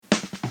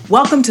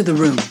Welcome to The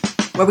Room,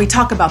 where we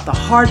talk about the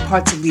hard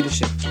parts of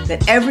leadership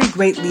that every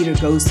great leader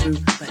goes through,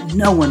 but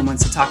no one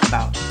wants to talk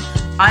about.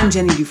 I'm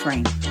Jenny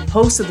Dufresne,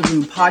 host of The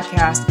Room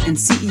podcast and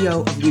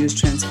CEO of Leaders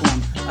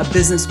Transform, a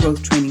business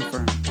growth training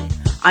firm.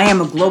 I am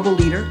a global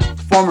leader,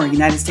 former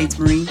United States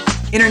Marine,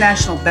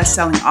 international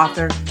best-selling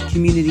author,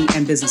 community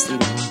and business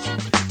leader.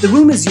 The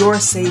Room is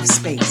your safe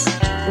space.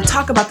 We'll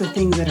talk about the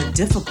things that are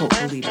difficult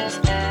for leaders,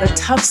 the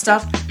tough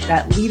stuff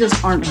that leaders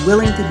aren't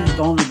willing to be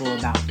vulnerable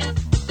about,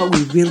 but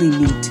we really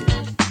need to.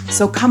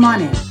 So come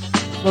on in,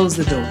 close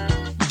the door,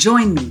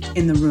 join me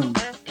in the room.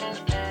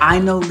 I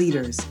know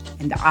leaders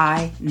and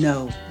I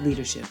know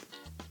leadership.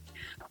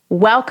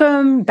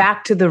 Welcome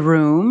back to The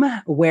Room,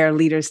 where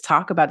leaders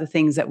talk about the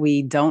things that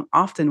we don't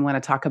often want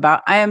to talk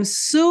about. I am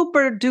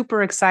super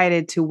duper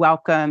excited to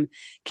welcome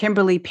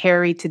Kimberly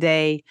Perry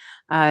today.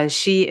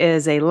 She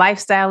is a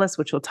lifestylist,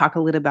 which we'll talk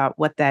a little about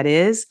what that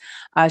is.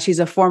 She's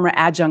a former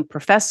adjunct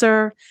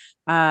professor,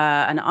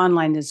 an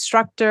online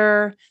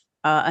instructor,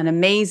 an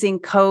amazing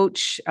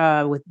coach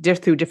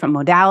through different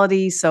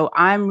modalities. So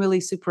I'm really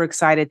super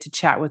excited to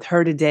chat with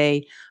her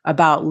today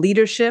about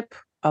leadership,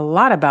 a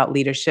lot about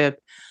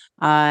leadership,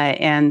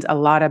 and a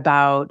lot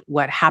about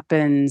what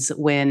happens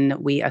when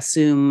we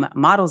assume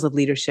models of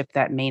leadership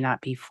that may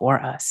not be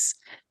for us.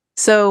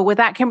 So with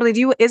that, Kimberly,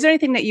 is there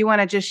anything that you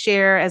want to just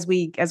share as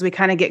we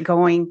kind of get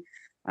going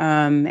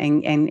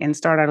and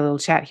start our little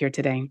chat here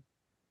today?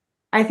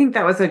 I think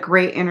that was a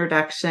great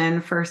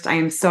introduction. First, I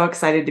am so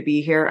excited to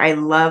be here. I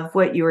love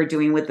what you are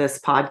doing with this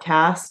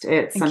podcast.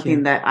 It's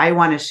something that I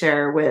want to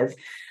share with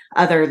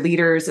other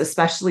leaders,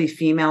 especially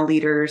female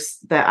leaders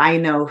that I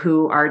know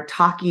who are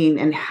talking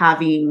and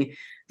having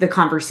the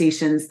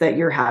conversations that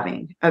you're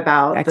having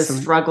about the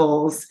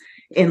struggles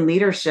in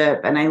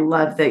leadership. And I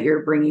love that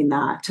you're bringing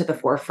that to the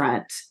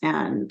forefront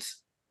and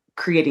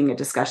creating a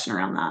discussion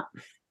around that.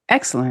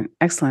 Excellent.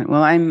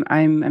 Well,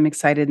 I'm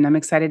excited, and I'm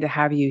excited to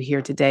have you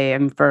here today.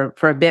 And for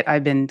a bit,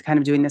 I've been kind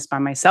of doing this by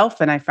myself,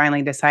 and I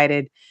finally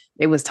decided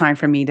it was time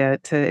for me to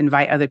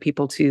invite other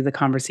people to the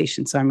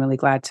conversation. So I'm really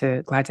glad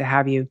to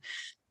have you.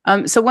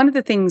 So one of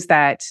the things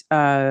that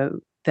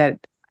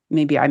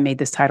maybe I made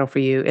this title for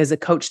you is a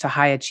coach to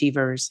high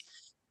achievers,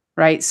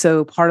 right?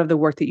 So part of the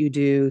work that you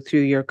do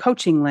through your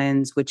coaching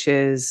lens, which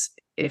is,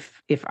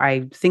 if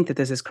I think that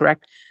this is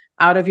correct,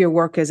 out of your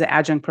work as an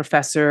adjunct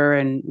professor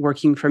and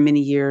working for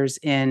many years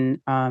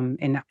in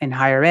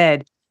higher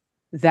ed,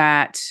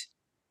 that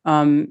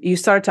you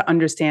start to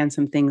understand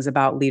some things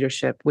about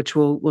leadership, which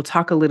we'll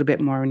talk a little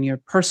bit more in your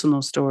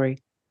personal story.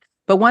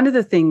 But one of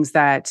the things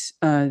that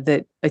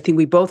I think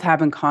we both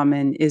have in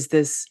common is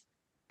this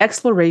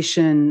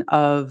exploration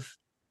of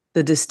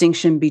the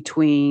distinction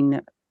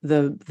between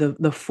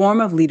the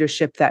form of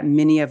leadership that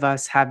many of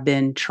us have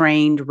been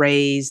trained,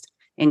 raised,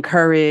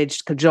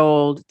 encouraged,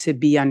 cajoled to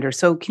be under.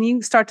 So can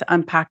you start to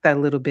unpack that a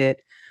little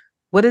bit?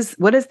 What is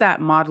that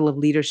model of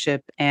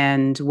leadership,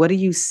 and what do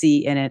you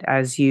see in it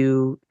as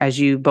you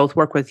both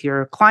work with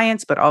your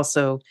clients, but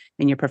also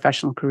in your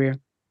professional career?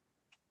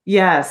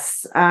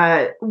 Yes.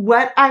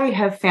 What I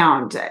have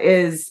found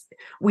is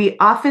we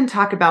often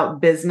talk about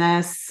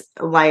business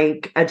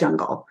like a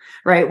jungle,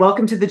 right?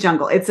 Welcome to the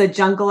jungle. It's a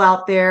jungle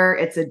out there.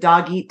 It's a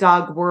dog eat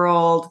dog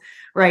world,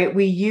 right?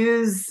 We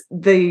use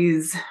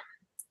these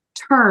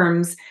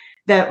terms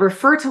that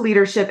refer to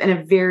leadership in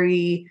a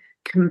very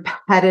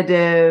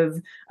competitive,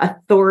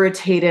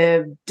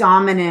 authoritative,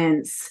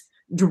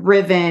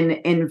 dominance-driven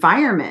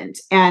environment.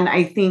 And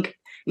I think,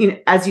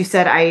 as you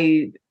said,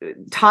 I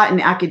taught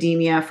in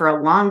academia for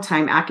a long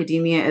time.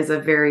 Academia is a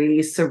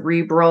very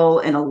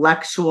cerebral,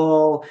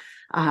 intellectual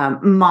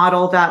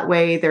model that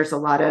way. There's a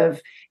lot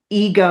of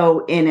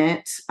ego in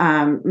it,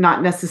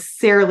 not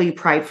necessarily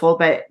prideful,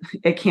 but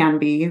it can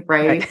be,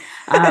 right?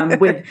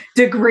 With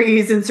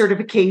degrees and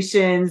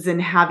certifications and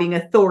having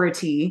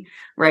authority,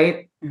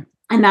 right?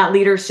 And that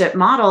leadership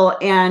model.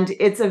 And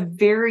it's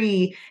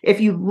if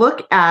you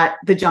look at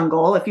the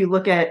jungle, if you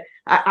look at,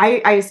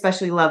 I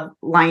especially love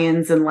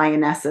lions and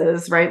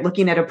lionesses, right?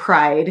 Looking at a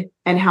pride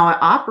and how it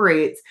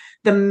operates,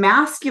 the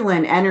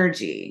masculine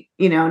energy,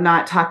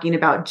 not talking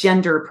about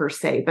gender per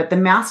se, but the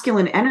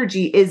masculine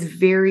energy is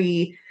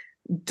very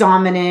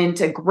dominant,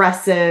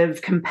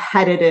 aggressive,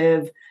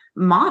 competitive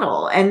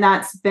model. And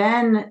that's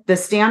been the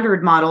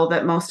standard model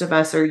that most of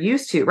us are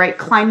used to, right?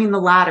 Climbing the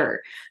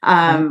ladder,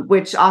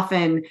 which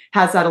often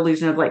has that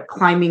illusion of like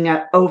climbing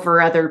over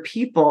other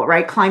people,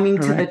 right? Climbing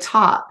to the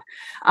top.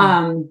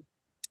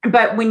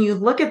 But when you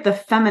look at the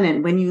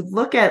feminine, when you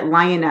look at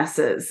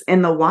lionesses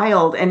in the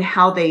wild and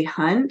how they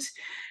hunt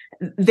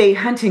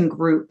in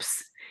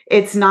groups.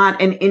 It's not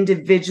an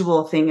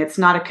individual thing. It's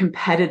not a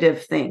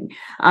competitive thing.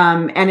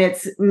 And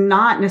it's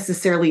not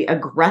necessarily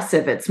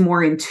aggressive. It's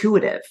more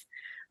intuitive,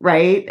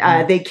 right?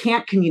 They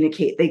can't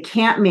communicate. They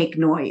can't make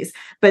noise,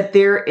 but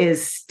there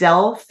is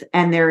stealth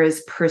and there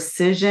is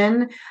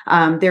precision.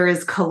 There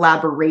is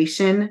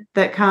collaboration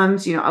that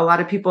comes. A lot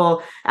of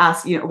people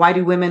ask, why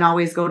do women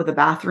always go to the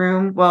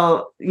bathroom?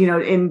 Well,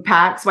 in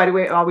packs, why do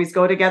we always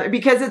go together?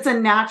 Because it's a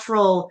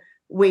natural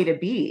way to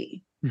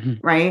be,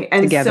 right?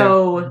 And together.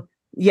 So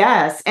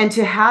Yes. And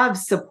to have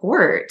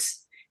support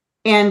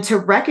and to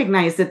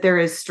recognize that there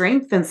is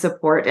strength and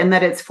support and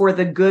that it's for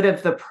the good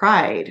of the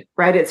pride,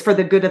 right? It's for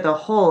the good of the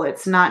whole.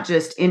 It's not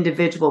just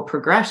individual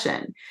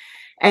progression.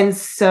 And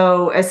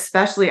so,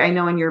 especially, I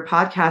know in your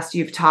podcast,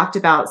 you've talked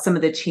about some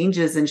of the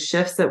changes and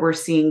shifts that we're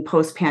seeing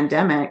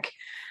post-pandemic.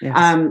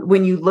 Yes.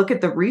 When you look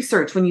at the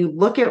research, when you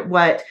look at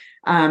what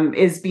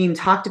is being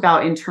talked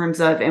about in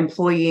terms of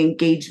employee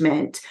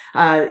engagement,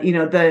 all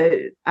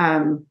the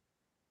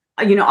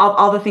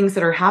things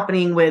that are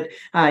happening with,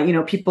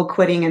 people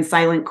quitting and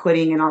silent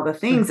quitting and all the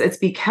things, it's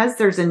because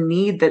there's a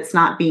need that's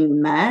not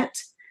being met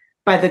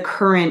by the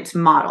current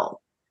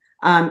model.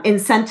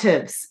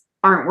 Incentives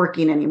aren't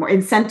working anymore.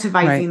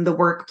 Incentivizing the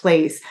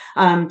workplace,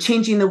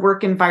 changing the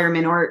work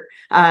environment, or,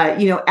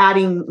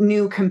 adding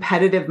new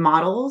competitive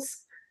models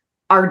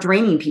are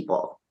draining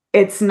people.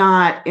 It's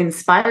not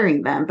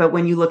inspiring them. But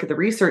when you look at the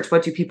research,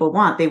 what do people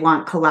want? They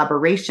want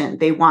collaboration.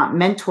 They want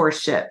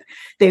mentorship.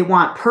 They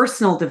want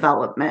personal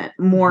development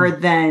more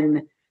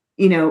than,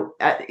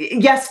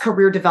 yes,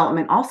 career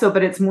development also,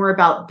 but it's more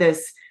about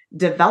this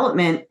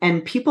development.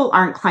 And people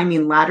aren't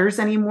climbing ladders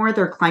anymore.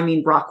 They're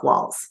climbing rock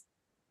walls.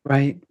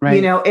 Right.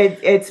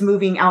 It's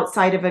moving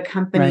outside of a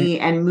company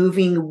and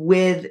moving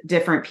with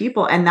different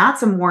people. And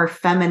that's a more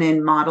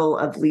feminine model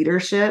of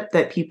leadership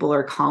that people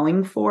are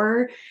calling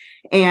for.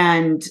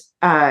 And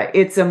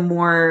it's a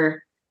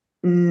more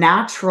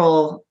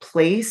natural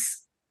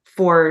place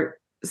for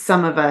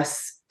some of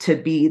us to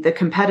be. The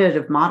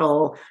competitive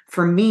model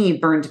for me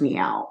burned me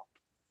out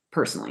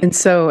personally. And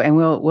so, and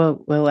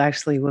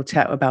we'll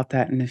chat about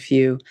that in a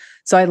few.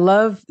 So I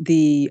love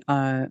the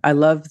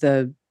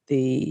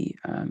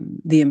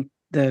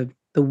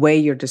way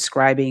you're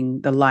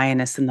describing the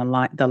lioness and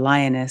the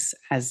lioness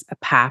as a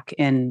pack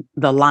and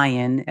the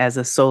lion as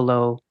a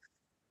solo,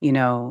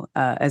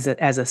 as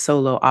a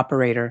solo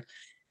operator.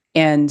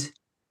 And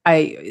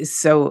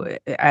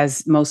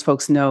as most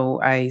folks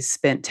know, I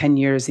spent 10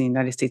 years in the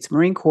United States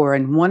Marine Corps.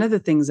 And one of the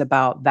things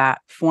about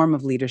that form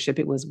of leadership,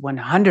 it was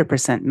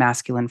 100%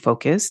 masculine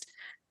focused,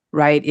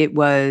 right? It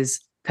was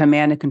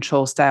command and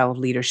control style of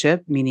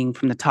leadership, meaning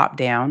from the top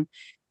down.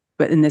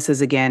 And this is,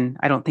 again,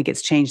 I don't think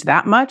it's changed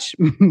that much.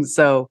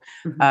 So,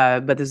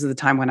 but this is the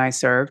time when I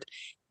served.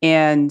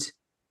 And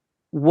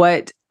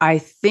what I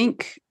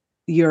think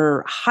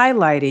you're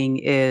highlighting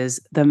is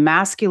the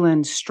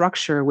masculine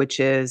structure, which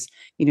is,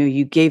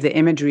 you gave the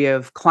imagery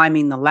of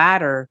climbing the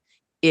ladder.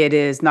 It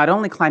is not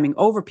only climbing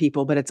over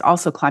people, but it's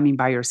also climbing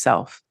by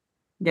yourself.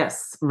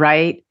 Yes.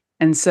 Right.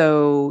 And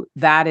so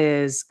that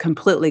is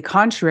completely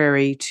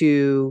contrary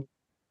to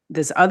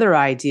this other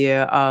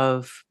idea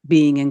of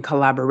being in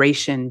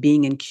collaboration,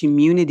 being in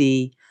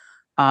community,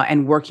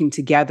 and working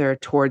together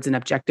towards an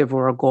objective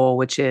or a goal,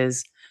 which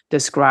is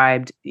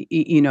described,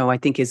 I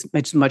think is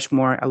much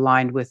more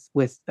aligned with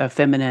a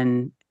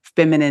feminine,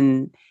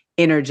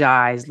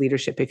 energized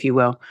leadership, if you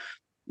will.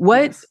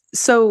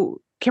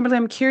 So Kimberly,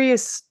 I'm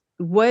curious,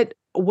 what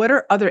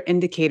are other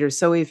indicators?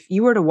 So if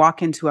you were to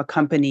walk into a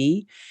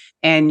company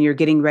and you're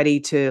getting ready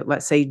to,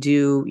 let's say,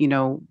 do,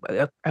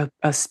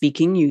 a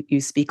speaking, you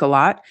speak a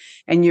lot,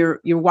 and you're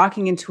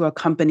walking into a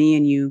company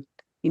and you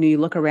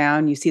look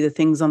around, you see the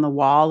things on the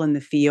wall and the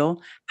feel.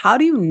 How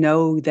do you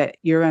know that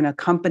you're in a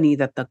company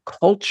that the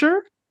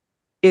culture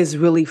is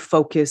really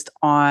focused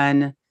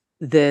on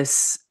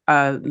this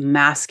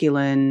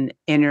masculine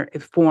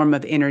form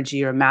of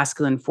energy or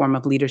masculine form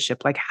of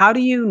leadership? Like, how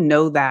do you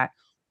know that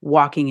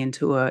walking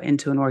into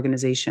an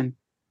organization?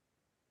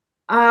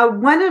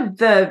 One of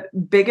the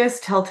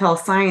biggest telltale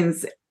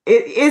signs,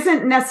 it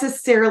isn't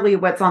necessarily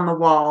what's on the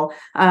wall.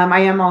 I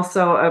am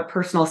also a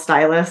personal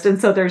stylist.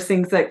 And so there's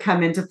things that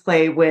come into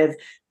play with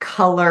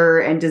color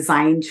and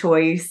design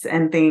choice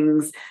and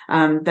things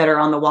that are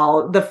on the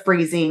wall. The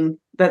phrasing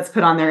that's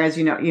put on there, as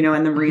in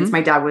the Marines,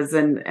 my dad was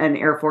an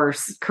Air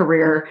Force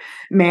career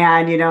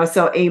man,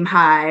 so aim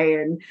high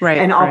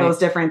and all those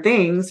different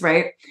things.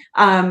 Right.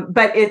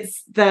 But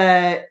it's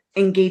the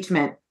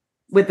engagement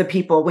with the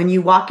people. When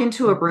you walk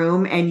into a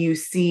room and you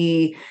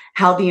see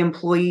how the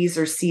employees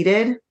are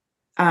seated,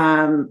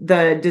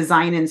 the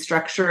design and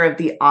structure of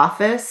the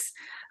office,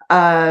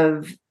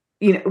 of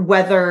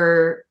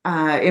whether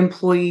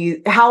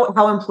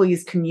how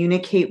employees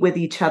communicate with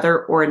each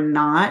other or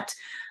not.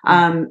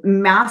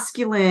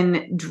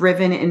 Masculine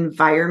driven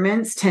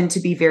environments tend to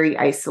be very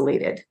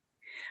isolated.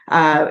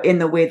 In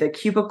the way the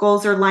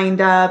cubicles are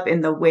lined up, in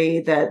the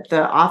way that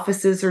the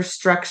offices are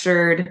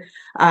structured,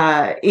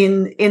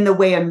 in the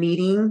way a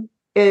meeting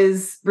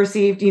is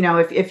received.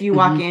 If you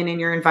walk in and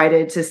you're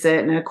invited to sit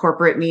in a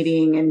corporate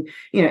meeting, and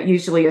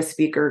usually a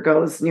speaker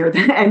goes near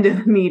the end of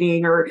the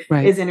meeting or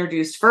is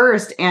introduced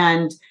first,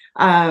 and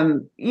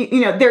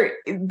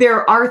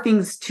there are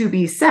things to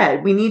be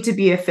said. We need to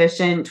be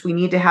efficient. We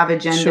need to have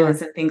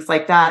agendas and things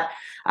like that.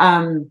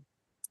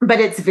 But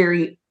it's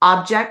very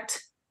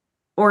object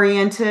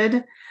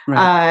oriented.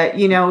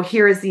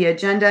 Here is the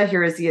agenda,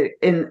 here is the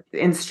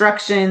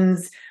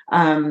instructions,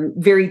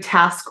 very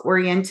task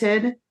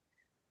oriented,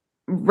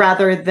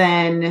 rather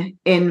than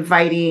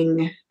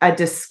inviting a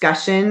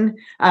discussion.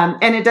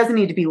 And it doesn't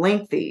need to be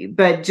lengthy,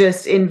 but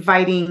just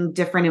inviting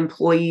different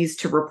employees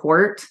to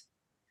report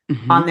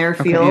on their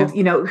field, Okay,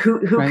 you know,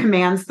 who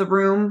commands the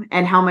room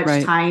and how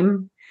much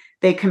time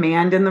they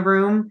command in the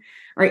room,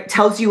 right?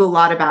 Tells you a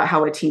lot about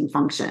how a team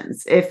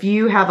functions. If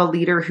you have a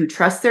leader who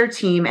trusts their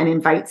team and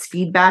invites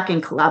feedback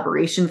and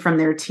collaboration from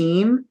their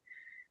team,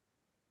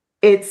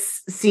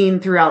 it's seen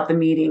throughout the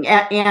meeting,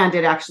 and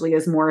it actually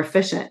is more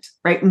efficient,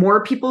 right?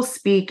 More people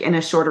speak in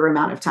a shorter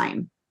amount of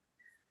time.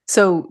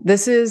 So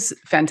this is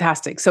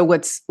fantastic. So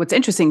what's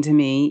interesting to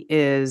me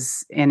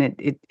is, and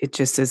it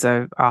just is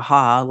a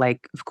aha,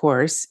 like, of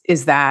course,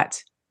 is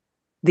that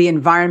the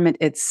environment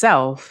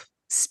itself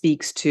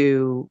speaks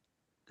to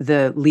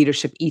the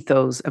leadership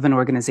ethos of an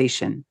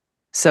organization.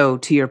 So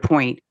to your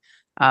point,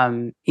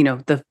 you know,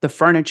 the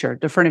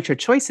furniture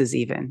choices,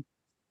 even,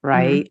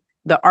 right?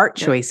 Mm-hmm. The art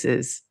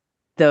choices,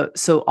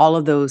 so all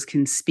of those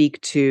can speak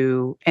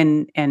to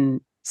and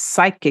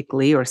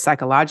psychically or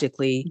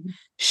psychologically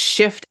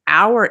shift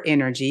our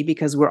energy,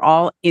 because we're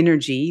all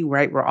energy,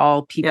 right? We're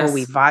all people. Yes.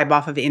 We vibe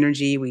off of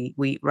energy.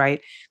 We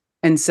right,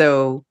 and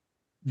so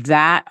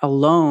that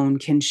alone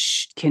can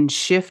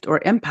shift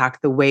or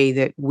impact the way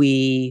that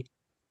we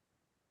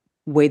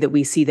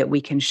see that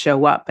we can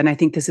show up. And I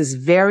think this is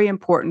very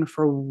important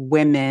for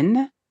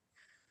women,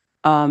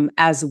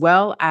 as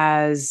well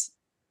as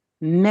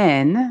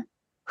men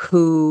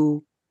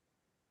who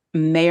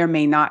may or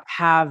may not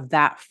have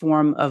that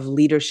form of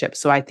leadership.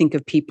 So I think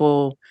of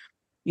people,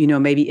 you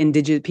know, maybe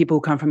indigenous people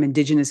who come from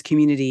indigenous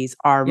communities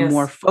are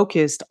more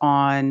focused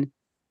on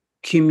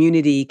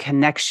community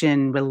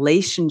connection,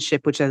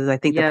 relationship, which is, I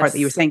think, the part that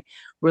you were saying,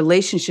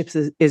 relationships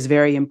is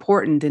very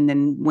important. And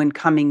then when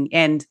coming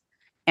and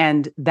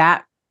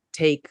that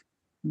take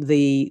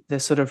the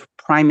sort of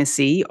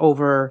primacy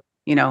over,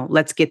 you know,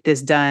 let's get this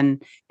done.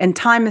 And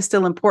time is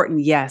still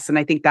important. Yes. And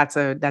I think that's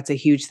a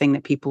huge thing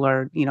that people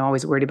are, you know,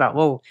 always worried about.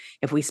 Whoa,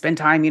 if we spend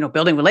time, you know,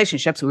 building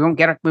relationships, we won't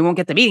get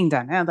the meeting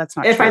done. That's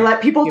not true. If I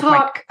let people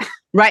talk.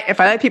 Right. If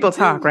I let people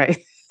talk.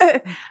 Right.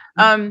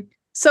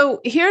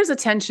 So here's a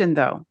tension,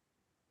 though,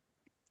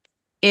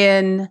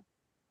 in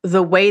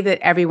the way that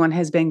everyone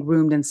has been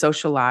groomed and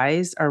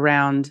socialized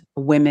around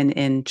women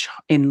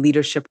in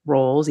leadership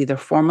roles, either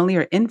formally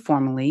or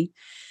informally,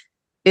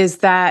 is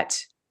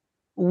that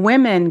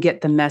women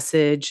get the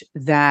message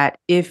that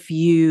if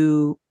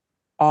you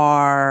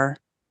create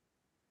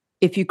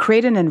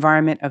an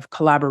environment of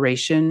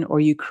collaboration, or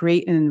you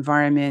create an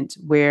environment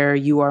where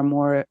you are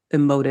more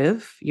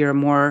emotive, you're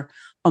more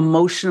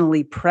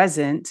emotionally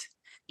present,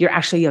 you're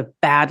actually a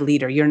bad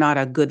leader. You're not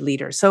a good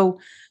leader. So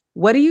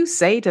what do you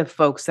say to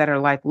folks that are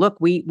like, look,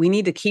 we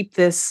need to keep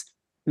this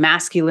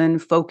masculine,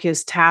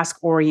 focused,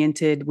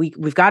 task-oriented.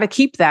 We've got to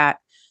keep that,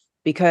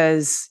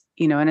 because,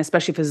 you know, and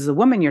especially if this is a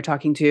woman you're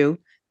talking to,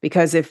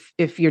 because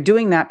if you're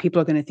doing that,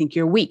 people are going to think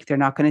you're weak. They're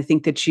not going to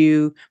think that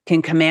you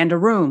can command a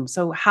room.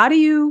 So how do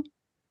you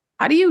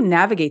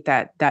navigate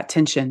that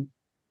tension?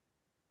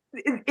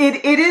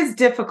 It is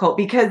difficult,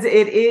 because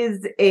it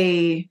is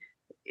a,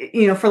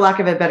 you know, for lack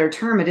of a better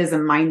term, it is a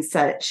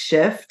mindset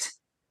shift.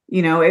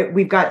 You know,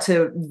 we've got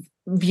to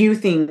view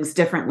things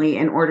differently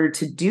in order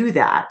to do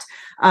that.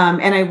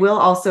 And I will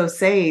also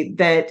say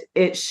that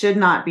it should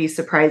not be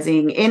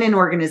surprising in an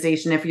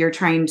organization if you're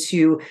trying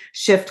to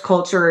shift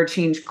culture or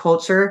change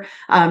culture.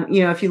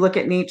 You know, if you look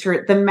at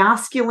nature, the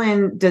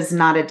masculine does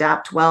not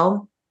adapt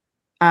well.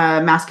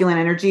 Masculine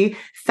energy,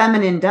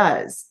 feminine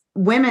does.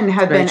 Women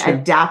have been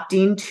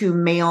adapting to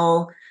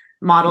male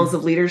models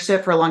of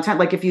leadership for a long time.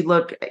 Like if you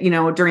look, you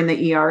know, during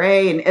the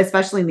ERA and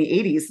especially in the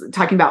 80s,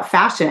 talking about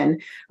fashion,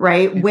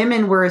 right?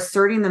 Women were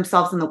asserting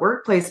themselves in the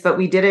workplace, but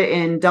we did it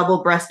in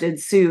double-breasted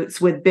suits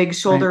with big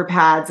shoulder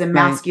pads and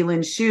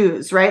masculine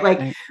shoes, right?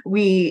 Like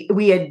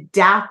we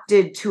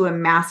adapted to a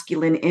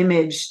masculine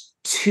image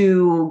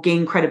to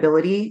gain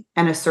credibility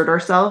and assert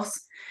ourselves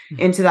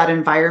into that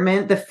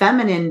environment. The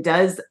feminine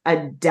does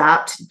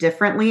adapt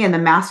differently, and the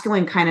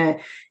masculine kind of,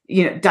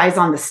 you know, dies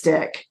on the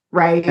stick.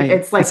 Right.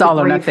 It's like it's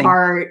all or nothing.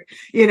 Heart,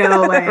 you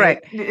know,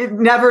 like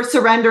never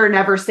surrender,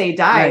 never say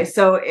die. Right.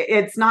 So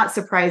it's not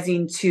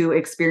surprising to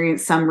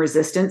experience some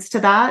resistance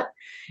to that,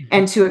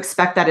 and to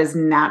expect that as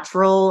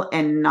natural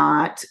and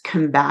not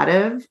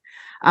combative.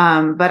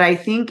 But I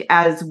think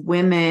as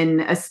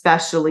women,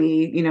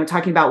 especially, you know,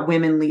 talking about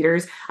women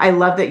leaders, I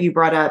love that you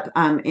brought up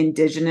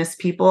Indigenous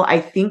people. I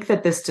think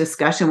that this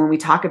discussion, when we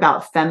talk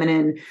about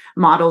feminine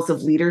models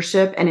of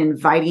leadership and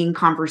inviting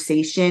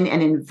conversation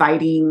and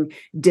inviting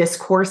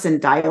discourse and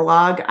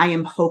dialogue, I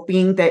am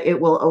hoping that it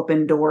will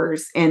open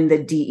doors in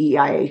the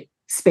DEI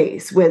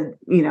space with,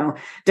 you know,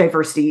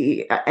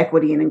 diversity,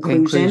 equity, and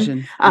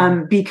inclusion.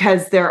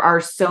 Because there are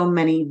so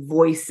many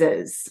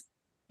voices.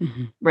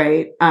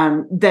 Right.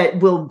 That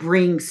will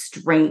bring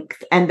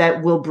strength and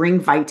that will bring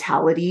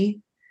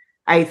vitality,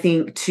 I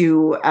think,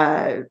 to,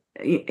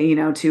 you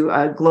know, to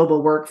a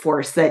global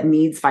workforce that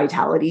needs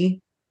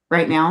vitality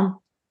right now.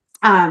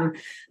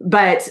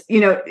 But,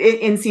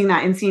 in seeing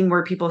that and seeing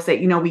where people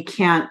say, we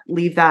can't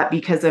leave that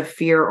because of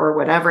fear or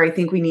whatever, I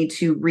think we need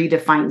to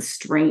redefine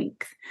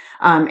strength.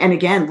 And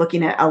again,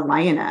 looking at a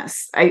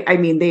lioness, I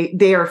mean,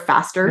 they are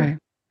faster. Right.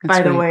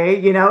 By the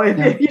way,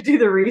 if you do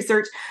the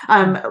research,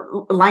 Yeah.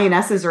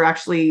 lionesses are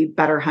actually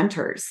better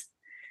hunters,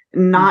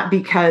 not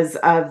because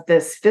of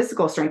this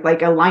physical strength.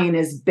 Like a lion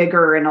is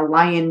bigger and a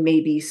lion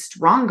may be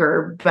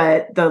stronger,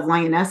 but the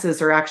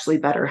lionesses are actually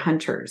better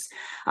hunters.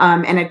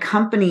 And a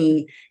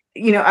company,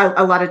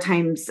 a lot of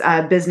times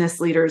business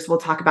leaders will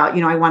talk about,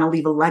 I want to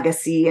leave a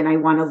legacy and I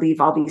want to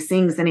leave all these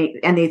things.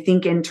 And they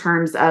think in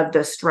terms of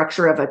the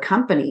structure of a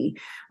company.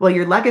 Well,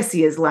 your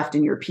legacy is left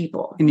in your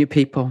people. In your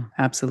people.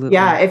 Absolutely.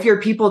 Yeah. If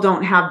your people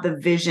don't have the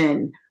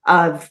vision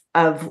of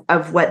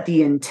what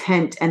the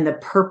intent and the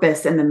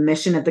purpose and the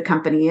mission of the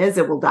company is,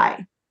 it will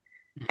die.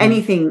 Mm-hmm.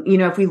 Anything,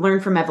 if we learn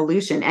from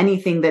evolution,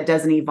 anything that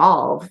doesn't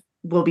evolve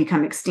will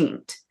become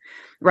extinct.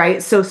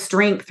 Right. So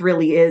strength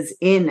really is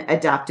in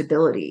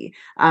adaptability.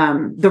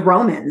 The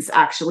Romans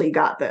actually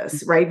got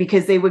this, right?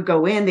 Because they would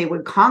go in, they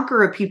would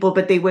conquer a people,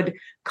 but they would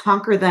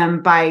conquer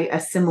them by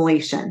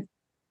assimilation.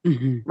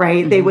 Mm-hmm.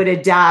 Right. Mm-hmm. They would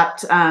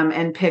adapt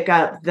and pick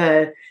up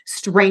the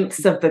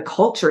strengths of the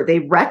culture. They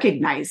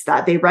recognized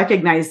that. They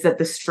recognized that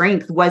the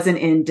strength wasn't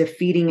in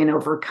defeating and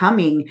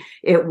overcoming.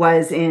 It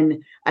was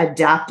in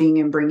adapting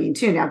and bringing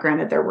to. Now,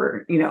 granted, there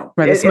were,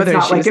 right, it's not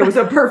issues. Like it was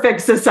a perfect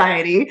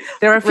society.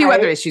 There are a few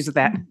other issues with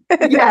that.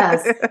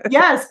 Yes.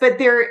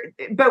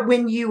 But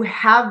when you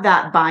have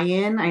that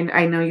buy-in,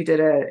 I know you did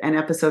an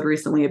episode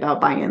recently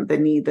about buy-in, the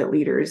need that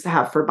leaders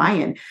have for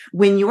buy-in.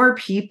 When your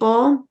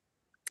people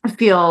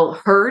feel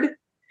heard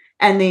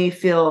and they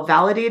feel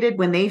validated,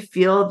 when they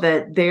feel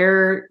that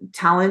their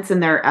talents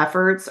and their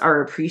efforts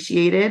are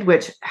appreciated,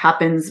 which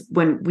happens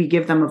when we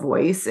give them a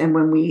voice and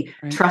when we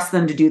trust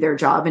them to do their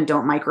job and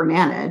don't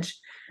micromanage,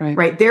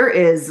 right? There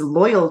is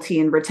loyalty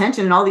and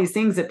retention and all these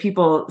things that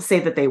people say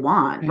that they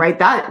want, right?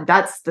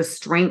 That's the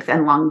strength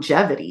and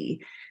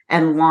longevity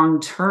and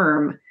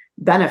long-term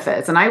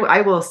benefits. And I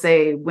will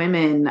say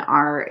women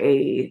are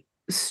a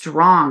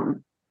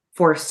strong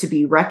force to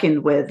be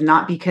reckoned with,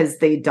 not because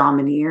they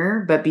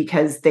domineer, but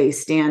because they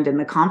stand in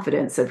the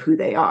confidence of who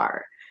they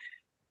are.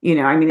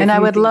 And I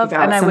would love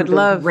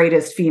the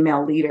greatest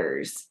female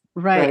leaders.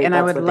 Right. And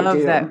I would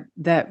love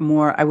that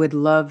more. I would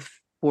love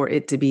for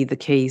it to be the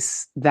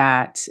case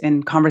that,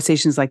 and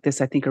conversations like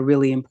this, I think are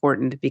really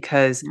important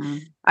because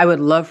I would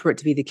love for it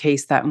to be the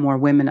case that more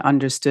women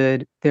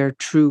understood their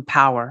true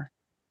power.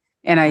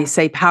 And I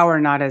say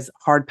power not as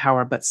hard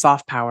power, but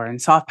soft power,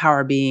 and soft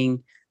power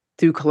being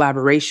through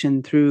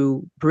collaboration,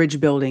 through bridge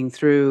building,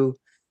 through,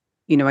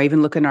 I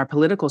even look in our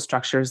political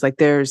structures, like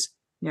there's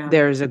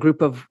a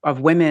group of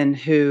women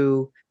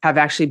who have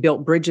actually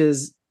built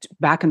bridges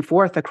back and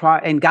forth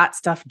across and got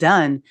stuff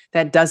done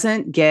that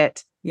doesn't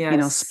get,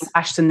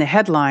 splashed in the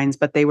headlines,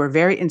 but they were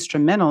very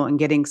instrumental in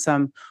getting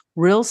some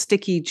real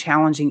sticky,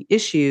 challenging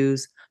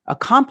issues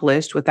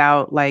accomplished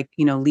without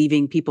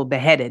leaving people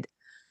beheaded,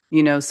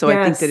 so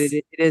I think that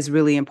it is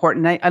really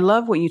important. I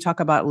love when you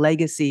talk about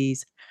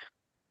legacies.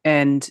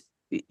 And,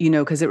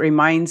 because it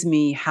reminds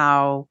me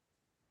how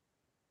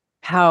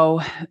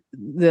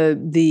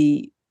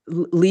the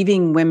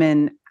leaving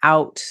women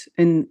out,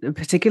 and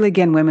particularly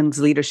again, women's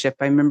leadership.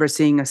 I remember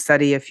seeing a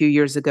study a few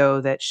years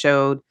ago that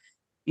showed,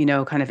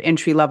 kind of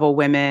entry level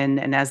women,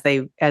 and as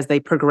they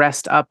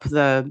progressed up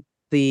the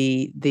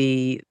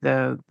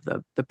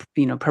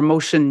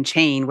promotion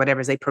chain, whatever,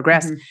 as they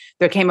progressed,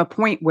 there came a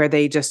point where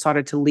they just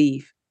started to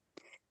leave,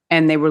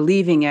 and they were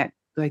leaving at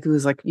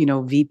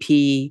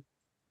VP.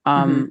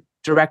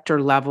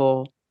 Director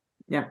level.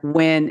 Yeah.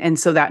 And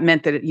so that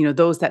meant that,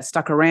 those that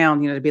stuck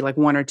around, to be like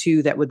one or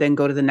two that would then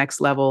go to the next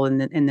level and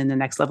then the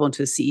next level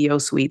into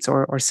CEO suites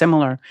or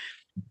similar.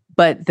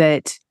 But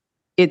that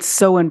it's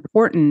so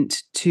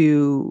important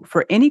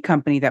for any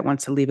company that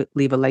wants to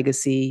leave a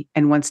legacy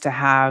and wants to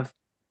have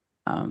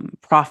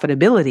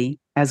profitability.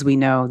 As we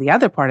know, the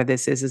other part of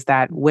this is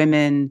that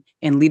women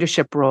in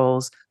leadership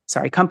roles,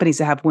 companies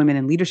that have women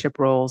in leadership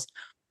roles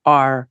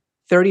are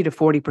 30 to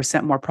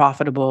 40% more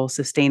profitable,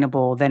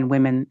 sustainable than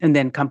women, and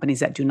then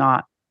companies that do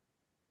not.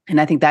 And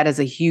I think that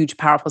is a huge,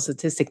 powerful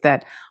statistic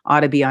that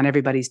ought to be on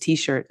everybody's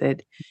T-shirt.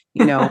 That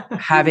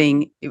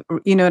having,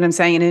 what I'm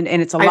saying,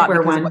 and it's a lot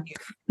because of what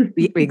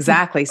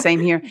exactly same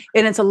here,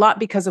 and it's a lot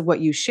because of what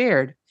you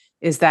shared.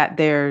 Is that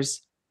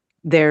there's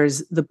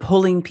the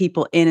pulling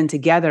people in and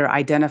together,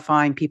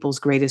 identifying people's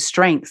greatest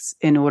strengths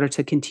in order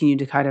to continue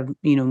to kind of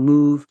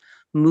move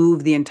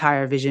the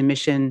entire vision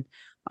mission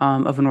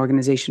of an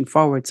organization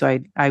forward. So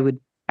I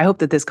hope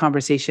that this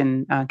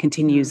conversation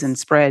continues and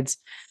spreads.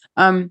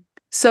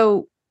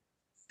 So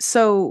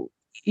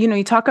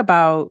you talk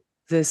about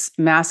this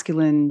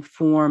masculine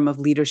form of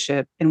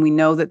leadership, and we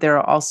know that there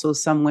are also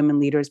some women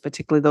leaders,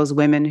 particularly those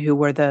women who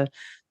were the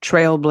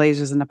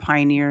trailblazers and the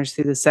pioneers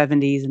through the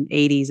 70s and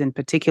 80s in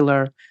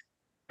particular,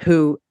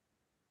 who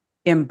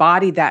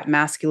embody that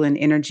masculine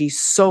energy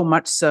so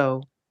much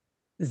so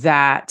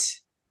that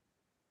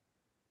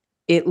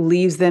it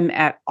leaves them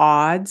at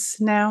odds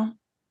now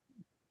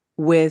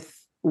with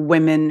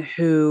women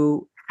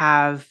who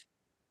have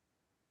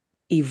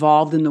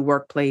evolved in the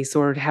workplace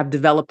or have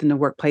developed in the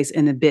workplace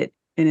in a bit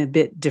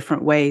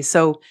different way.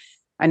 So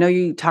I know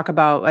you talk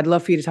about, I'd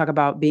love for you to talk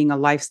about being a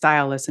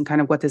lifestylist and kind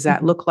of what does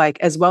that look like,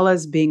 as well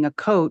as being a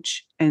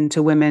coach and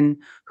to women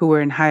who are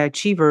in high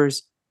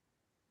achievers.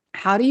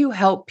 How do you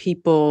help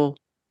people,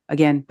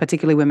 again,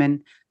 particularly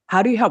women,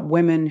 how do you help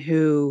women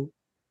who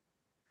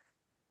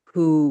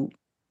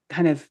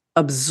kind of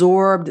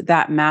absorbed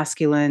that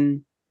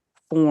masculine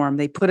form?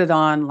 They put it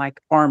on like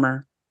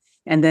armor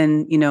and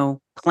then,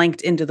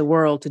 clanked into the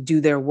world to do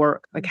their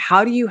work. Like,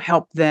 how do you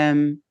help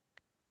them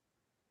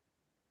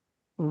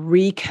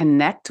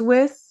reconnect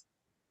with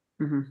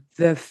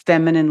the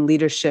feminine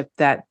leadership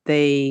that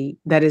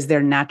is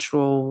their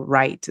natural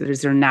right, that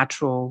is their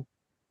natural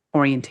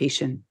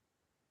orientation?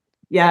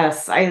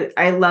 Yes,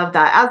 I love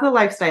that. As a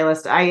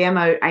lifestylist, I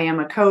am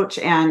a coach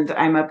and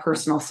I'm a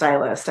personal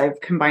stylist. I've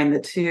combined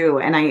the two.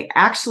 And I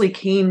actually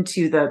came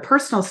to the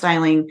personal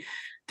styling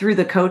through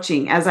the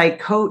coaching as I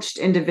coached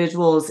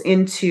individuals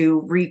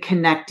into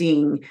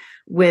reconnecting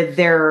with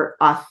their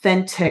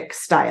authentic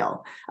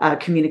style,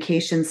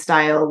 communication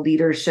style,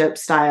 leadership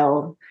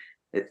style.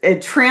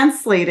 It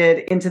translated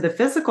into the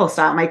physical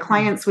style. My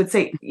clients would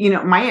say,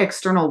 my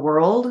external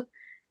world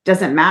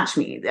doesn't match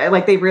me.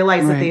 Like they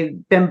realize that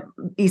they've been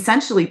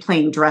essentially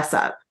playing dress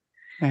up,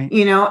 right.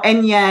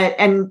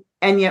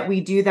 And yet we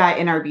do that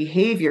in our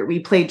behavior. We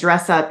play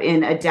dress up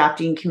in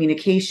adapting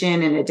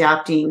communication and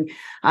adapting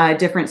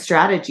different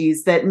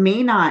strategies that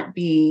may not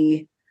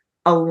be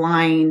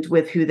aligned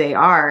with who they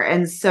are.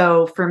 And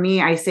so for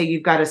me, I say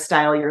you've got to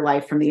style your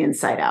life from the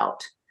inside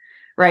out.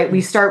 Right.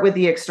 We start with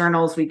the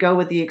externals, we go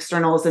with the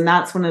externals. And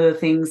that's one of the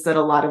things that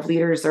a lot of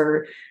leaders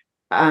are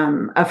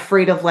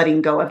afraid of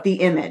letting go of, the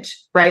image,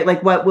 right?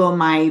 Like, what will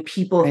my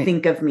people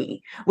think of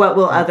me? What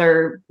will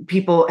other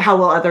people, how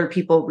will other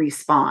people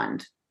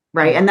respond?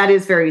 Right. And that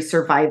is very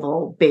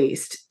survival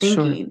based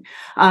thinking.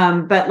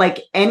 Sure. But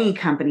like any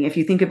company, if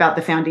you think about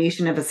the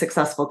foundation of a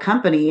successful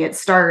company, it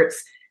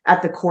starts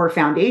at the core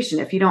foundation.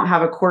 If you don't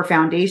have a core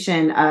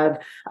foundation of,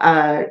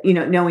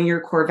 knowing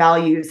your core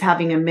values,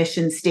 having a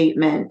mission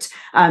statement,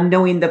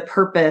 knowing the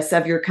purpose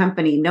of your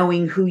company,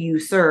 knowing who you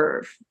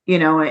serve,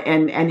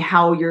 and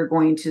how you're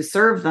going to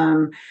serve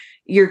them,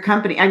 your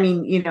company,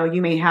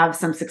 you may have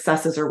some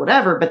successes or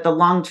whatever, but the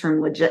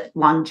long-term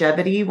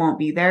longevity won't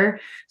be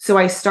there. So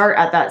I start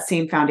at that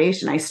same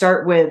foundation. I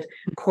start with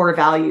core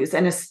values.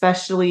 And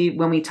especially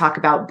when we talk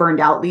about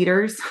burned out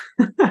leaders,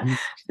 which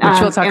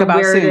we'll talk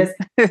about soon.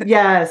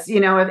 Yes.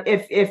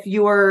 If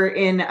you're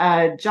in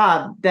a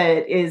job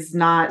that is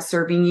not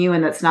serving you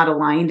and that's not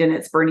aligned and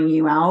it's burning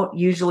you out,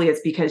 usually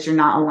it's because you're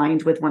not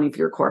aligned with one of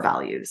your core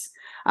values.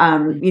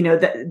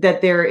 That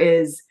there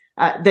is,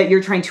 that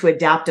you're trying to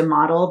adapt a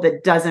model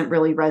that doesn't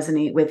really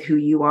resonate with who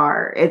you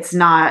are. It's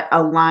not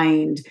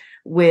aligned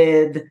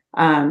with,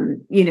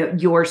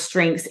 your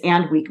strengths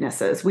and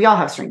weaknesses. We all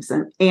have strengths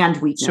and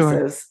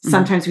weaknesses. Sure.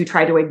 Sometimes we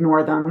try to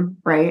ignore them.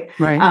 Right.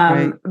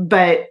 Right.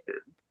 But,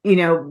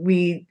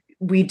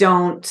 we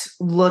don't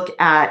look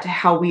at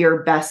how we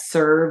are best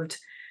served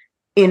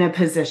in a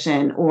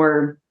position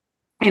or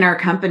in our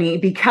company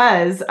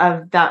because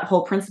of that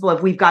whole principle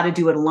of we've got to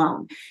do it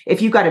alone.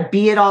 If you've got to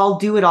be it all,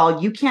 do it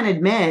all, you can't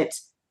admit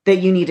that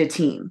you need a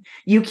team.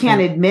 You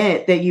can't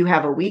admit that you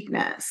have a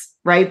weakness,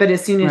 right? But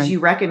as soon as you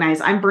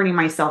recognize I'm burning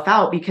myself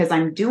out because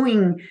I'm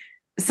doing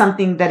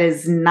something that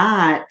is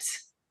not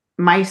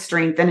my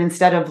strength, and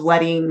instead of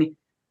letting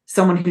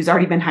someone who's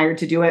already been hired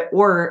to do it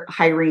or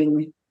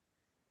hiring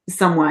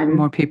someone,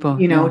 more people,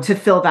 to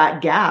fill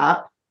that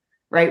gap,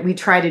 right? We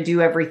try to do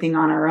everything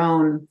on our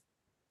own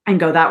and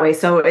go that way.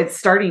 So it's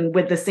starting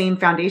with the same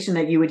foundation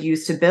that you would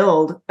use to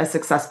build a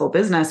successful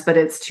business, but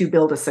it's to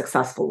build a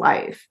successful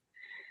life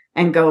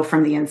and go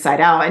from the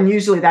inside out. And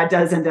usually that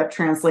does end up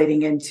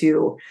translating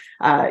into,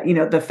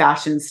 the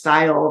fashion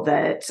style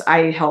that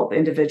I help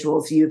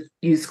individuals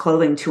use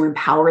clothing to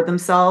empower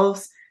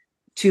themselves,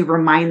 to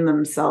remind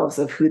themselves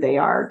of who they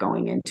are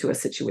going into a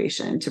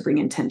situation, to bring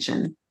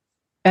intention.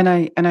 And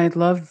I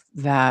love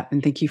that.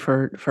 And thank you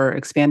for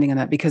expanding on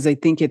that, because I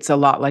think it's a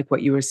lot like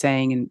what you were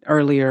saying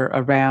earlier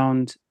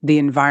around the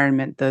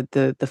environment,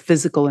 the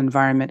physical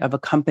environment of a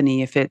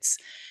company. If it's,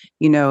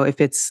 if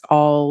it's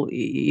all,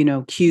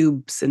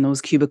 cubes and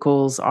those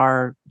cubicles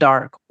are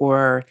dark,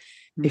 or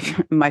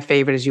if my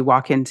favorite is you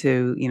walk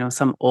into,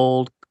 some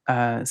old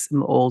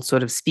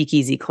sort of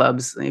speakeasy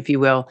clubs, if you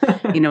will,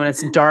 and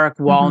it's dark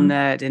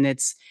walnut and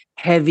it's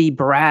heavy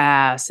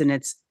brass and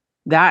it's,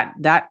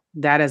 that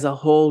is a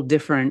whole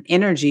different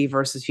energy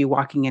versus you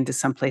walking into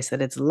some place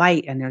that it's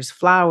light and there's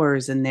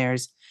flowers and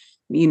there's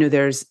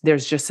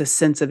just a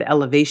sense of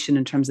elevation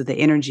in terms of the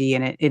energy,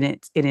 and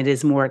it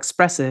is more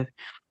expressive.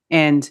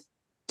 And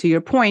to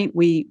your point,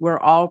 we're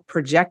all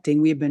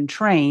projecting. We've been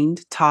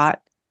trained,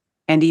 taught,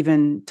 and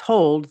even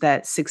told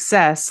that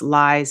success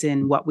lies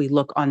in what we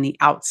look on the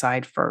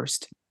outside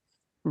first,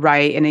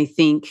 right? And I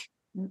think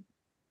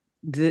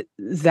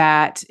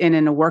that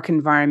in a work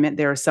environment,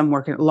 there are some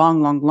work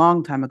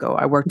long time ago.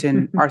 I worked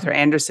in Arthur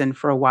Andersen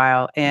for a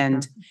while,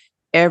 and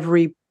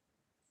every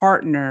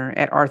partner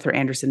at Arthur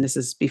Andersen, this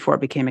is before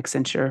it became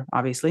Accenture,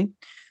 obviously,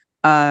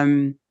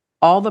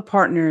 all the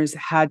partners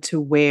had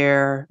to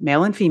wear,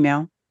 male and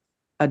female,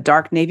 a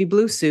dark navy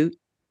blue suit.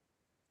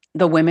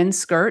 The women's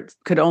skirt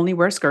could only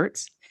wear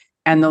skirts,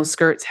 and those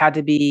skirts had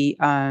to be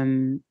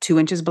 2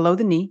 inches below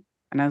the knee.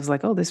 And I was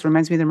like, oh, this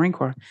reminds me of the Marine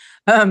Corps.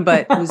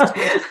 But it was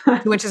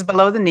 2 inches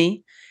below the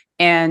knee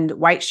and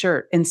white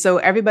shirt. And so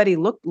everybody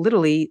looked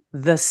literally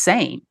the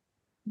same.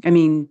 I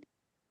mean,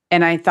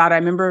 and I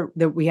remember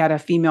that we had a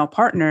female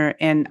partner,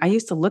 and I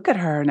used to look at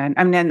her, and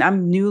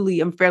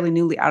I'm fairly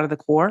newly out of the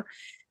Corps.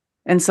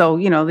 And so,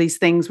 these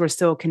things were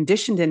still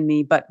conditioned in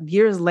me. But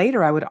years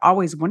later, I would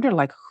always wonder,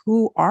 like,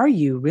 who are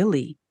you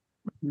really?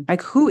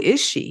 Like, who is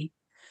she?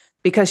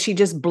 Because she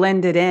just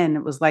blended in.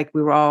 It was like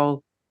we were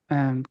all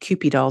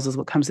Cupid dolls is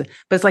what comes to,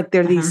 but it's like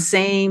they're these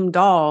same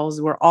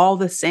dolls. We're all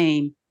the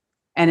same.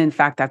 And in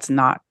fact, that's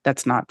not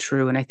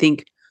true. And I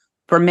think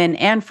for men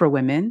and for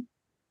women,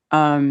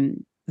 I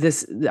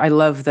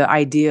love the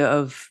idea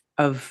of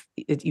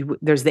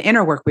there's the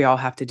inner work we all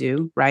have to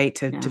do, right?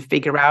 To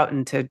figure out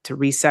and to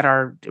reset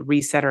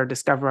or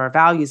discover our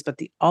values, but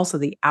also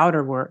the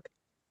outer work,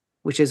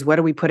 which is what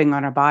are we putting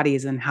on our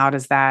bodies, and how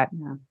does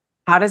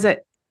it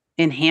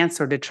enhance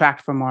or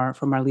detract from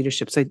our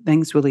leadership? So I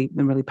think it's really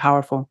been really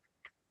powerful.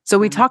 So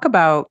we talk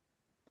about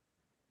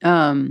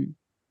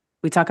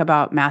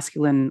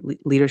masculine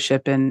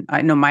leadership, and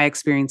I know my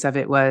experience of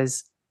it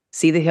was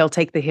see the hill,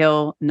 take the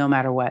hill, no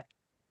matter what.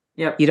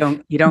 Yep. You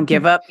don't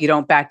give up. You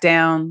don't back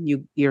down.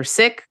 You're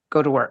sick,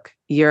 go to work.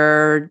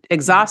 You're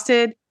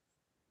exhausted,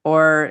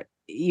 or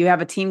you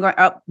have a team going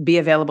up, be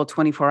available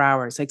 24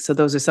 hours. Like, so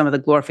those are some of the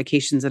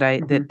glorifications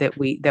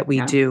that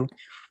we do.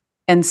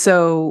 And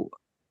so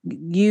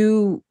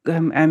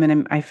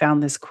I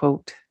found this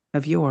quote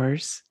of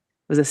yours.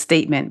 It was a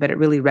statement, but it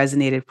really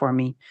resonated for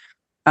me.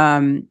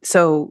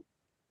 So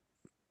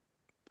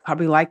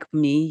probably like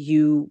me,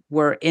 you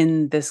were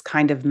in this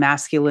kind of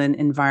masculine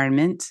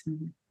environment,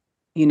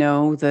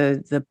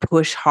 the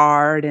push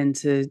hard and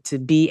to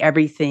be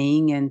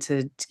everything and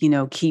to,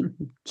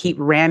 keep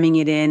ramming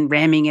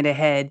it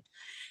ahead.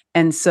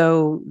 And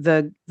so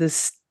the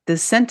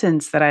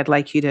sentence that I'd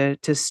like you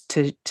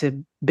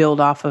to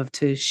build off of,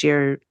 to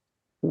share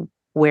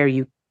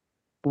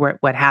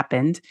what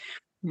happened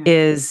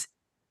is,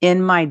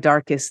 in my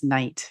darkest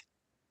night.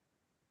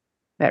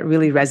 That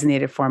really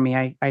resonated for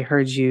me. I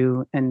heard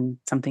you and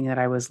something that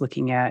I was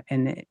looking at,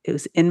 and it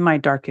was in my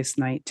darkest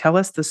night. Tell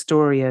us the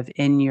story of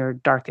in your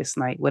darkest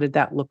night. What did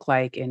that look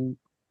like, and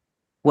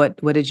what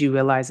did you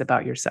realize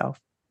about yourself?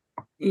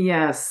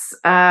 Yes,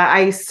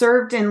 I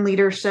served in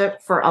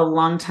leadership for a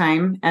long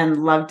time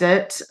and loved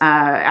it.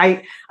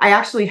 I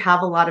actually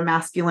have a lot of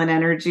masculine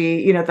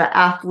energy, the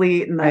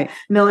athlete and the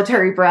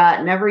military brat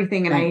and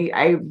everything. And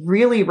I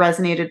really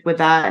resonated with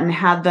that and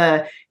had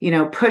the,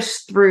 push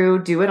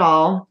through, do it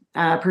all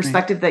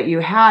perspective that you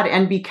had.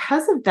 And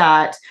because of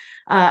that,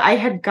 I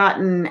had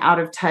gotten out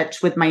of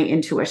touch with my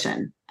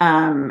intuition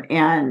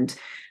and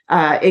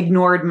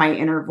ignored my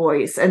inner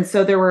voice. And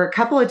so there were a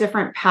couple of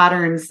different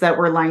patterns that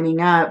were lining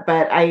up,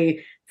 but I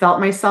felt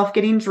myself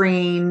getting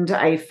drained.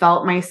 I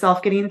felt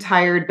myself getting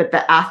tired, but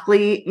the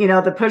athlete,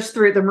 the push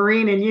through, the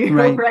Marine in you,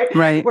 right?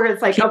 Where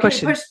it's like, keep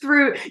pushing. Push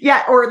through.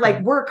 Yeah. Or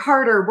like work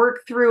harder,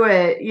 work through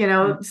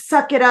it,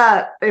 suck it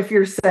up if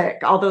you're sick,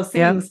 all those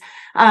things.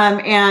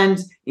 And,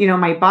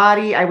 my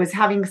body, I was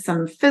having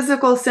some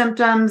physical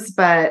symptoms,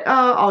 but,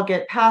 I'll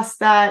get past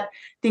that.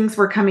 Things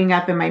were coming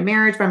up in my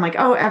marriage, but I'm like,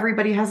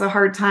 everybody has a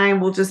hard time.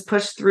 We'll just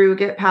push through,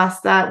 get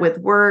past that with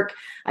work.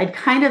 I'd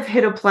kind of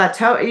hit a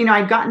plateau.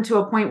 I'd gotten to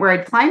a point where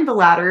I'd climbed the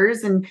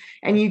ladders, and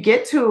you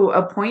get to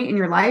a point in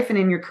your life and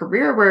in your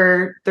career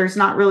where there's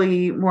not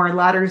really more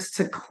ladders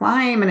to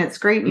climb, and it's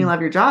great and you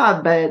love your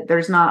job, but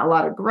there's not a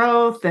lot of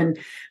growth.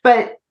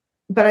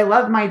 But I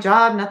loved my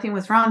job. Nothing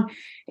was wrong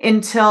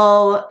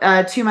until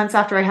 2 months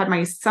after I had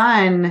my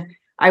son.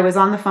 I was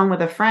on the phone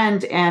with a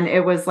friend, and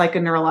it was like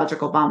a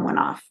neurological bomb went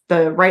off.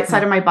 The right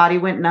side of my body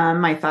went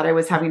numb. I thought I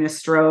was having a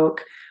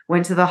stroke,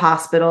 went to the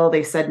hospital.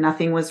 They said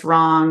nothing was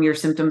wrong. Your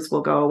symptoms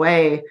will go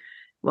away.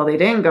 Well, they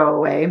didn't go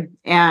away.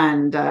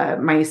 And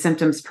my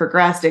symptoms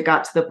progressed. It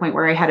got to the point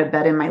where I had a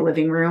bed in my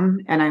living room,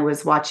 and I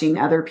was watching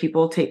other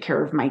people take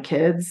care of my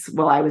kids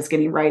while I was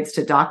getting rides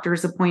to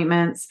doctor's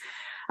appointments.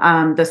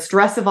 The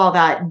stress of all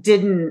that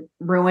didn't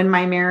ruin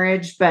my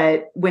marriage,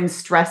 but when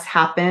stress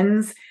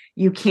happens,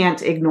 you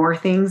can't ignore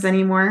things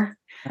anymore.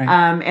 Right.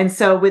 And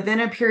so within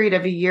a period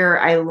of a year,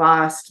 I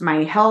lost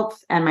my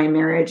health and my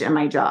marriage and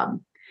my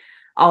job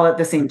all at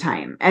the same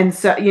time. And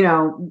so,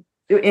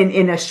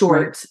 in a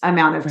short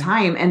amount of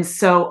time. And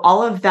so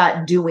all of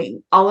that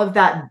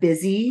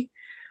busy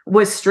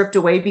was stripped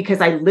away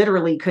because I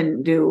literally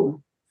couldn't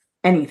do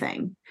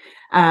anything.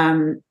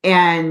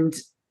 And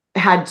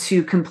had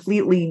to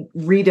completely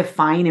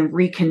redefine and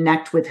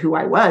reconnect with who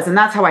I was. And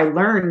that's how I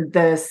learned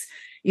this,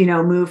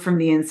 move from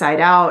the inside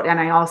out. And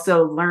I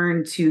also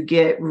learned to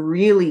get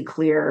really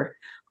clear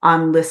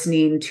on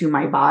listening to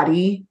my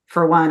body.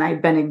 For one,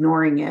 I've been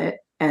ignoring it.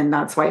 And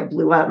that's why it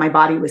blew up. My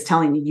body was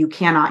telling me, you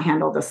cannot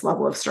handle this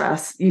level of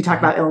stress. You talk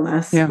about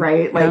illness,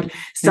 right? Like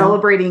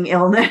celebrating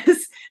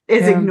illness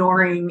is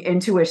ignoring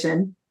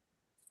intuition.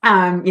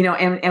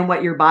 And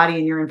what your body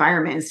and your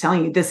environment is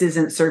telling you, this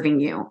isn't serving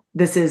you.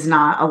 This is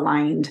not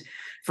aligned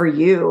for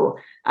you.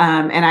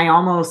 And I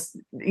almost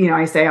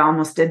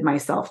did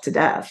myself to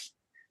death,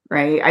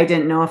 right? I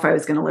didn't know if I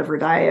was going to live or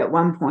die at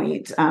one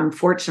point.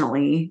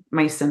 Fortunately,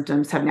 my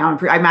symptoms have now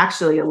improved. I'm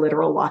actually a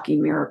literal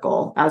walking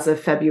miracle. As of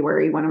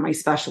February, one of my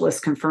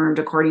specialists confirmed,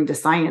 according to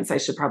science, I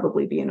should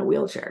probably be in a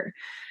wheelchair.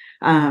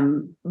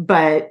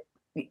 But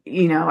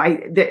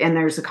and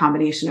there's a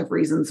combination of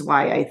reasons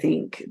why I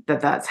think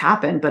that's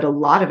happened, but a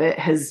lot of it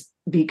has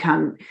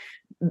become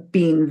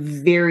being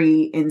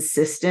very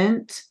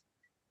insistent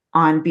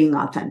on being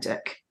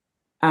authentic.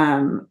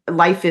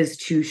 Life is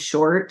too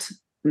short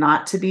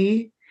not to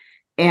be.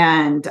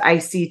 And I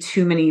see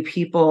too many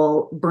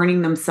people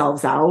burning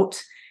themselves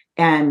out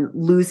and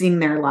losing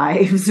their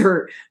lives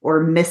or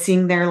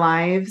missing their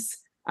lives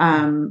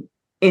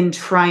in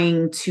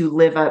trying to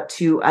live up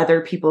to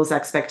other people's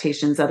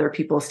expectations, other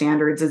people's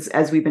standards,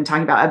 as we've been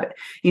talking about,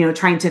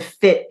 trying to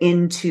fit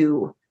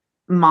into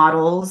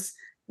models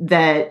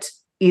that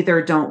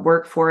either don't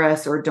work for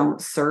us or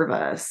don't serve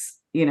us,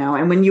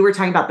 and when you were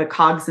talking about the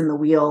cogs in the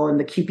wheel and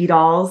the Cupid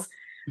dolls,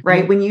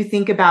 right? When you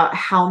think about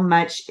how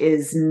much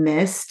is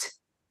missed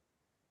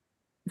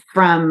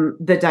from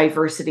the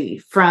diversity,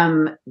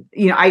 from,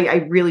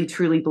 I really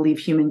truly believe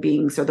human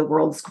beings are the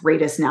world's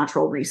greatest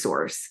natural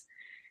resource,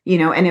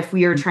 and if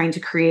we are trying to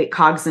create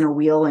cogs in a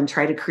wheel and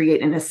try to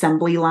create an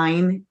assembly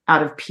line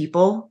out of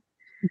people,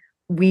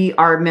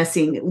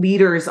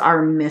 leaders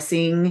are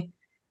missing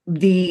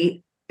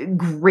the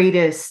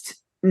greatest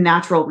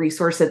natural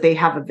resource that they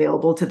have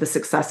available to the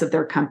success of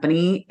their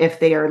company if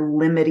they are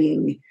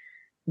limiting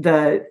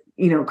the,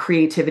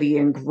 creativity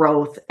and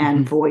growth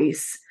and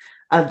voice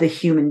of the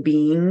human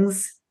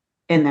beings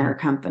in their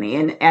company.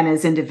 And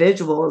as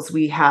individuals,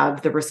 we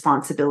have the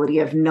responsibility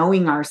of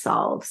knowing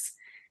ourselves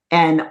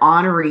and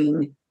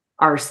honoring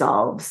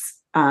ourselves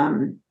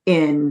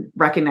in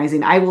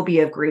recognizing I will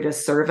be of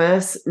greatest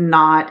service,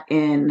 not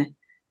in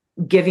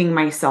giving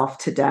myself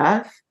to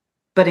death,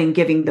 but in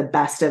giving the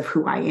best of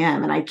who I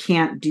am. And I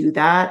can't do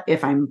that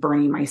if I'm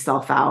burning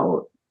myself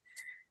out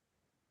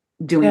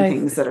doing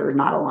things that are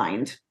not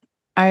aligned.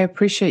 I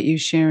appreciate you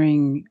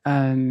sharing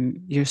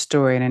your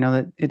story. And I know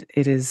that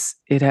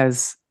it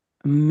has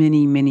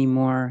many, many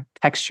more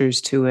textures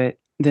to it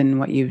than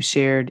what you've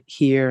shared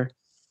here.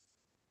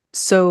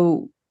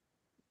 So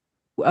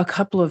a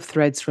couple of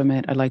threads from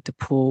it I'd like to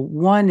pull.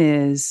 One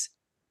is,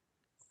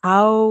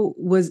 how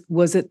was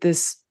it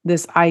this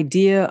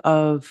idea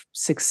of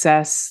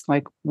success?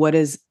 Like, what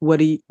do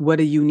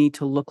you need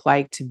to look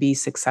like to be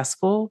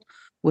successful?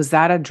 Was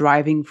that a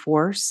driving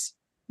force?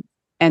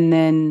 And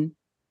then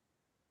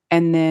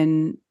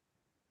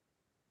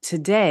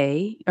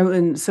today,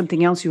 and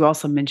something else you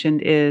also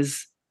mentioned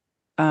is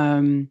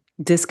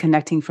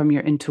disconnecting from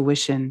your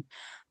intuition.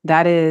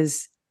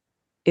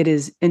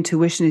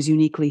 Intuition is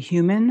uniquely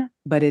human,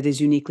 but it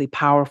is uniquely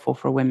powerful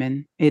for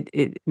women.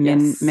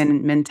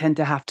 Men tend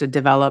to have to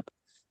develop,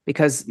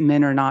 because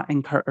men are not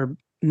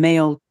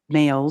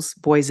males,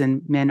 boys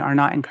and men are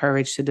not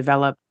encouraged to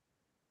develop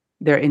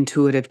their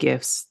intuitive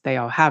gifts. They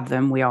all have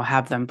them. We all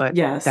have them, but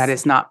that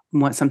is not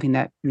something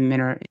that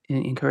men are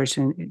encouraged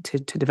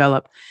to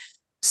develop.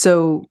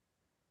 So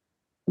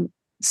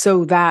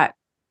that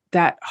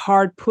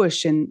hard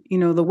push, and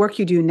the work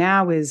you do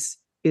now is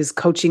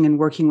coaching and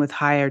working with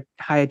high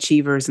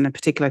achievers, and in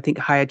particular, I think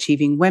high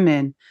achieving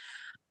women.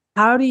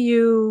 How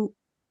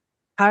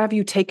have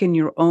you taken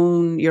your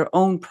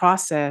own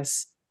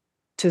process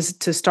to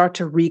start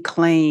to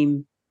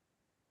reclaim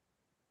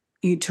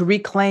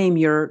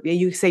your,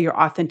 you say your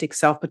authentic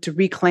self, but to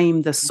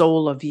reclaim the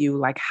soul of you?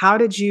 Like,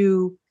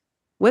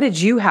 what did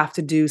you have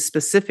to do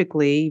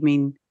specifically? I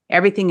mean,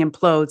 everything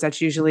implodes.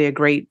 That's usually a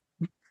great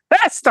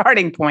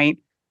starting point.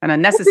 An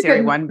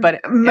unnecessary one,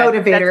 but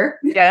motivator.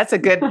 That's a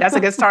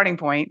good starting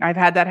point. I've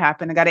had that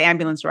happen. I got an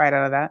ambulance ride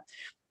out of that.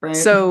 Right.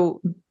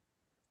 So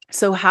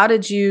how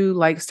did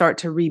you start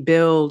to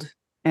rebuild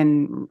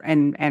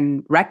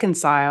and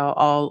reconcile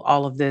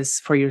all of this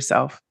for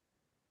yourself?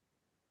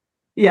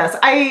 Yes,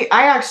 I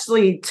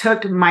actually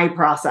took my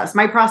process.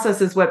 My process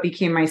is what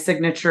became my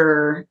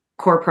signature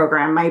core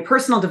program. My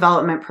personal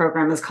development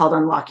program is called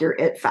Unlock Your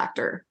It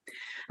Factor.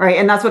 Right.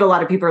 And that's what a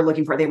lot of people are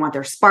looking for. They want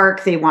their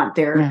spark. They want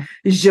their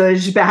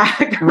zhuzh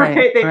back,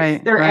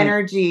 right? Their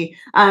energy.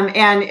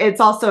 And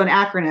it's also an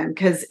acronym,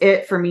 because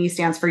IT for me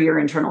stands for your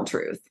internal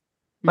truth.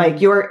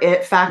 Like, your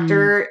it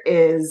factor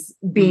is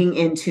being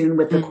in tune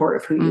with the core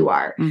of who you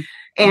are.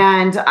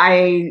 And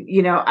I've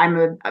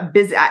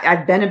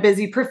been a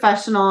busy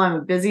professional. I'm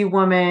a busy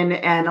woman.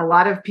 And a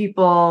lot of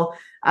people,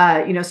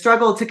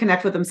 struggle to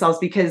connect with themselves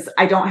because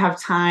I don't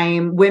have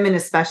time. Women,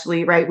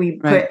 especially, right? We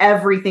put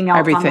everything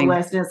else on the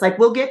list, and it's like,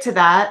 we'll get to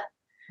that.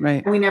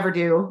 Right. And we never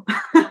do.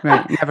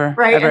 Right. Never.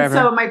 Right. Ever.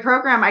 So my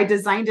program, I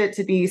designed it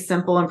to be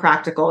simple and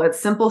practical. It's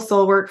simple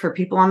soul work for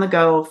people on the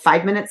go,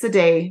 5 minutes a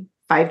day,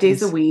 5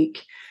 days a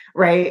week.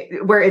 right?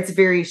 Where it's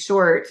very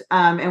short.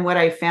 And what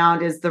I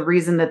found is the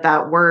reason that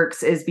that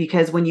works is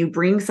because when you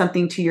bring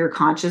something to your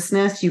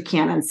consciousness, you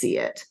can't unsee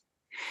it.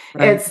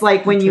 Right. It's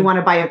like when you want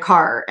to buy a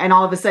car and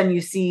all of a sudden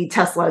you see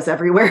Teslas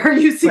everywhere.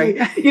 You see,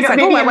 you know, like,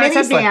 maybe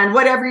a minivan,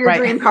 whatever your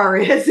dream car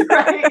is,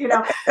 right? You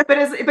know,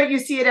 but you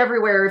see it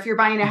everywhere. If you're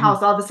buying a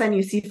house, all of a sudden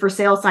you see for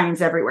sale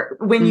signs everywhere.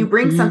 When you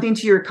bring something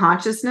to your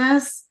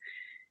consciousness,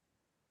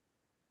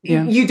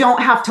 you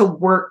don't have to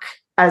work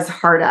as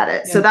hard at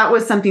it. So that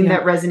was something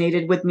that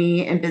resonated with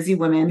me and busy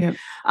women.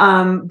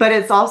 But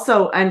it's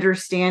also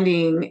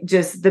understanding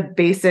just the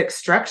basic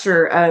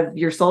structure of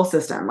your soul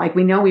system. Like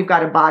we know we've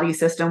got a body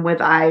system with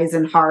eyes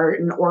and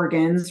heart and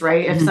organs,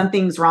 right? If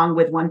something's wrong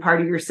with one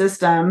part of your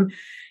system,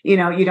 you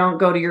know, you don't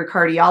go to your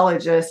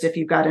cardiologist if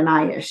you've got an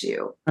eye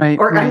issue. Right.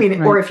 Or,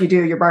 or if you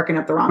do, you're barking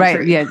up the wrong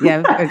tree.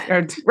 Yeah.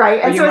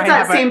 Right. And so it's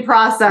that same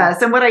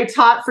process. And what I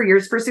taught for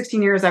 16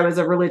 years, I was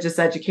a religious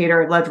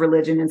educator. I loved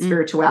religion and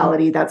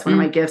spirituality. That's one of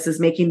my gifts, is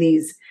making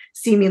these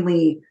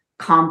seemingly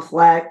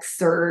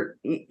complex or,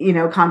 you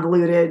know,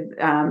 convoluted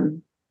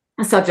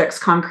subjects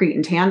concrete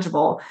and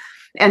tangible.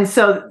 And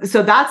so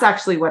that's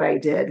actually what I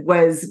did,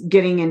 was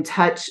getting in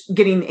touch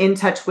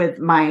with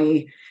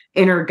my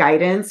inner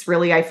guidance.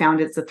 Really, I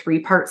found it's a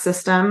 3-part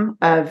system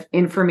of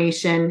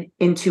information,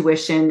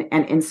 intuition,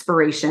 and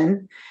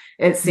inspiration.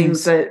 It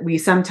seems that we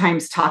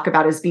sometimes talk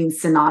about as being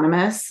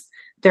synonymous.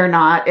 They're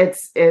not.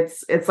 It's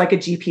like a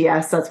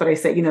GPS. That's what I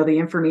say. You know, the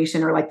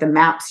information or like the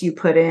maps you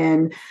put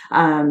in.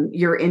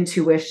 Your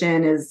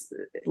intuition is,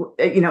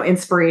 you know,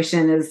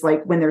 inspiration is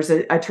like when there's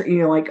a you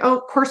know, like, oh,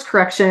 course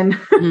correction,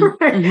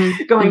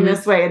 going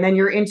this way, and then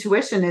your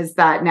intuition is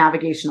that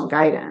navigational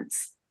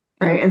guidance.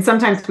 Right. And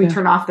sometimes we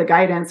turn off the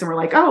guidance and we're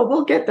like, oh,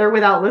 we'll get there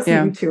without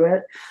listening to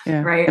it.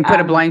 Yeah. Right. And put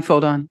a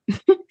blindfold on.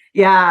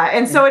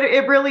 And so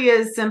it really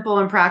is simple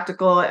and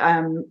practical.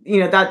 You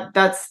know,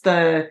 that's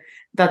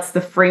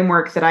the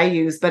framework that I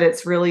use, but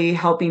it's really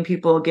helping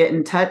people get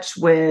in touch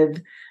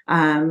with,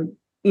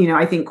 you know,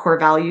 I think core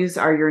values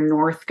are your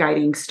north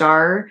guiding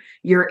star.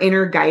 Your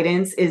inner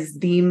guidance is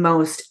the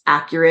most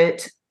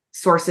accurate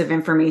source of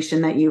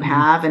information that you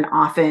have. And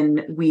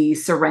often we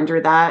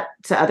surrender that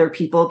to other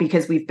people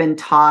because we've been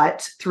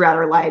taught throughout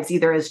our lives,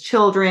 either as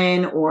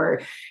children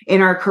or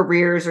in our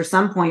careers, or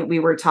some point we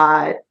were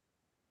taught,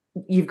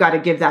 you've got to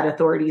give that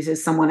authority to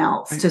someone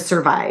else to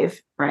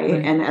survive. Right.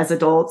 And as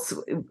adults,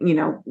 you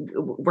know,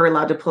 we're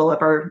allowed to pull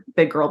up our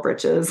big girl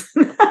britches,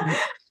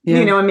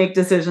 you know, and make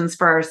decisions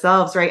for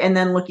ourselves. Right. And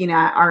then looking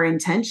at our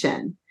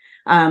intention.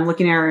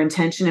 Looking at our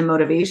intention and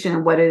motivation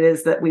and what it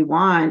is that we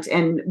want.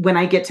 And when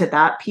I get to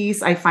that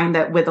piece, I find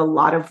that with a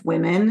lot of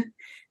women,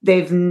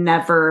 they've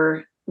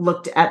never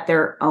looked at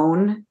their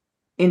own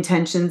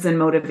intentions and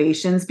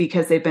motivations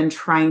because they've been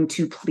trying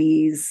to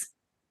please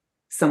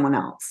someone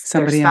else,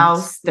 their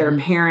spouse, their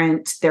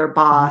parent, their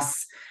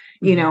boss,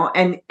 you know,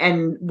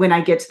 and when I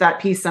get to that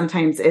piece,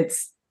 sometimes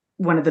it's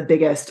one of the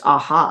biggest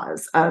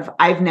ahas of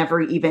I've never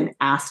even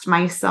asked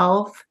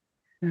myself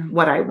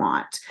what I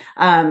want.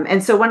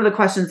 And so one of the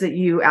questions that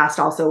you asked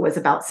also was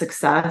about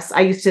success.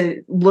 I used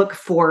to look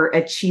for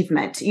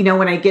achievement. You know,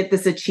 when I get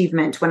this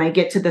achievement, when I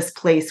get to this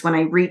place, when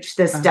I reach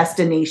this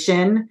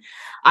destination,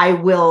 I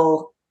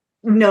will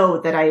know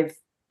that I've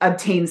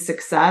obtained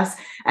success.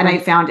 And I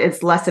found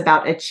it's less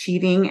about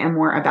achieving and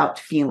more about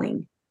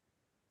feeling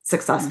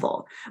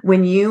successful.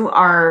 When you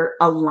are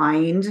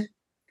aligned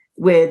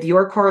with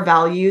your core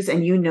values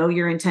and you know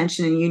your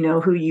intention and you know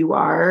who you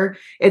are,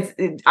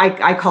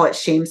 I call it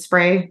shame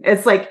spray.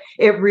 It's like,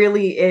 it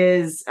really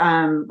is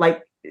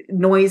like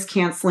noise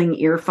canceling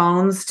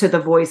earphones to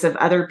the voice of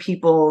other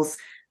people's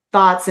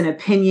thoughts and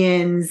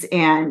opinions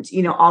and,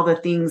 you know, all the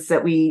things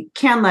that we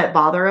can let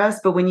bother us.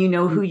 But when you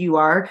know who you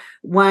are,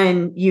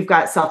 one, you've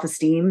got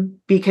self-esteem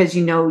because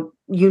you know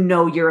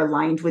you're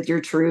aligned with your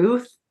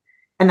truth,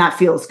 and that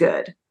feels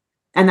good.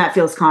 And that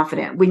feels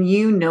confident when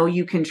you know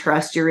you can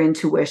trust your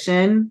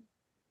intuition,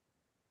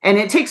 and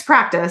it takes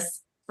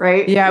practice,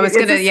 right? Yeah, that's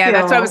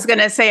what I was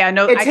gonna say. I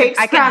know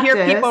I can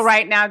hear people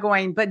right now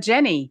going, but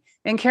Jenny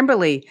and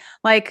Kimberly,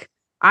 like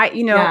I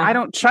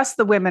don't trust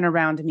the women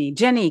around me.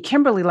 Jenny,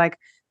 Kimberly, like,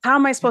 how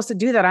am I supposed to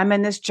do that? I'm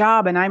in this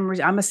job and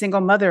I'm a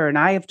single mother and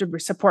I have to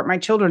support my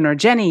children. Or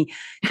Jenny,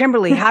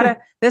 Kimberly,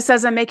 this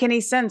doesn't make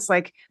any sense.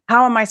 Like,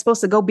 how am I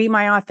supposed to go be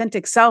my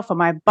authentic self? And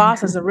my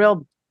boss is a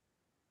real,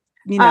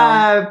 you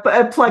know,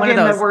 plug in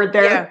the word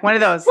there. Yeah, one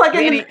of those. Plug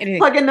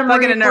in the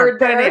word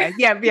there.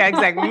 Yeah,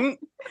 exactly.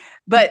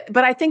 But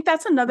I think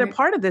that's another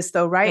part of this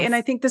though, right? Yes. And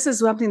I think this is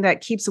something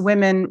that keeps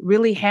women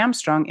really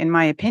hamstrung, in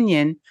my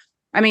opinion.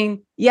 I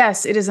mean,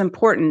 yes, it is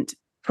important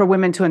for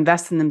women to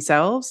invest in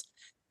themselves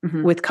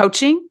with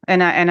coaching.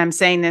 And I'm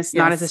saying this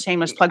not as a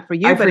shameless plug for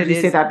you, I've heard you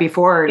say that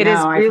before. It is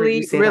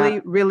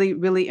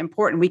really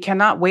important. We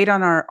cannot wait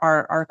on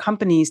our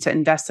companies to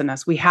invest in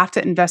us. We have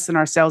to invest in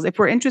ourselves. If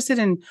we're interested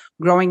in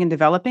growing and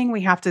developing,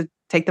 we have to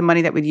take the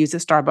money that we'd use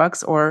at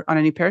Starbucks or on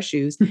a new pair of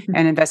shoes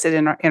and invest it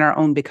in our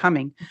own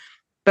becoming.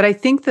 But I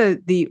think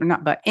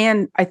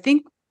I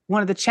think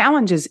one of the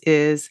challenges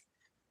is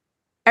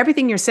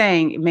everything you're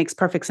saying, it makes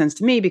perfect sense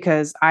to me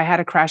because I had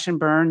a crash and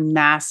burn,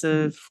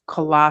 massive,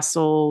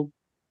 colossal,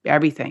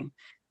 everything.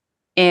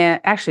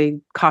 And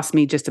actually cost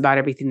me just about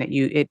everything that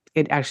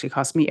it actually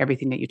cost me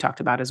everything that you talked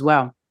about as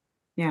well.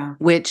 Yeah.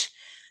 Which,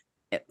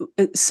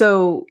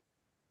 so,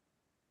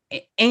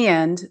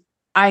 and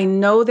I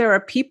know there are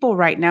people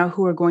right now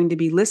who are going to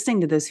be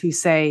listening to this who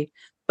say,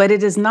 but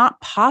it is not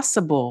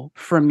possible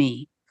for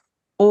me.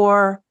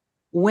 Or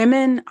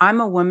women, I'm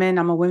a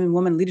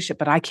woman leadership,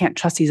 but I can't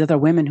trust these other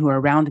women who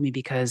are around me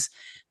because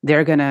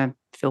they're going to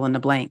fill in the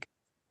blank.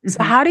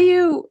 So how do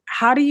you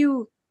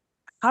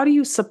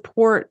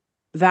support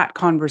that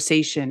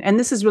conversation? And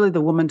this is really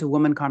the woman to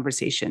woman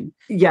conversation.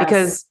 Yes.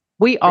 Because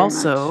we very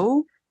also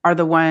much. are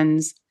the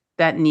ones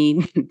that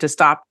need to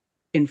stop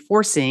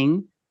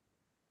enforcing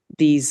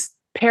these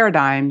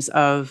paradigms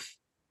of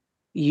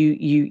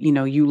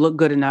you look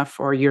good enough,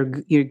 or you're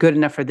good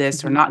enough for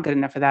this or not good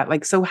enough for that.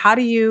 Like, so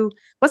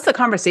what's the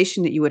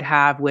conversation that you would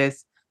have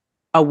with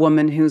a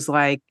woman who's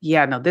like,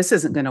 yeah, no, this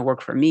isn't going to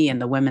work for me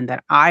and the women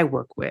that I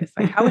work with?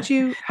 Like, how would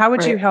you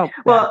Right. help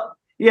that? Well,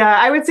 yeah,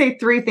 I would say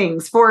three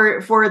things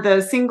for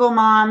the single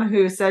mom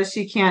who says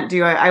she can't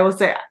do it. I will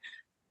say,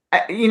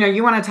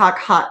 you want to talk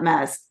hot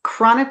mess,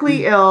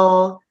 chronically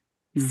ill,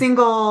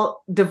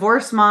 single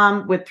divorced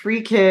mom with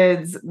 3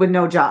 kids with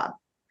no job.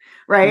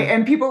 Right.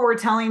 And people were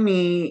telling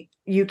me,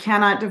 you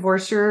cannot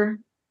divorce your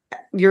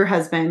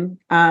husband.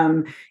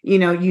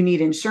 You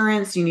need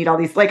insurance, you need all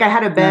these, like I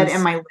had a bed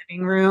in my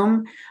living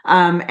room.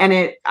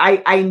 And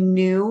I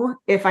knew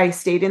if I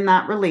stayed in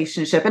that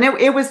relationship, and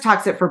it was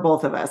toxic for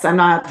both of us. I'm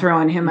not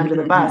throwing him under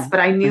the bus, but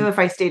I knew if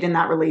I stayed in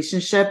that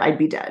relationship, I'd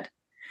be dead.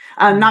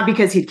 Not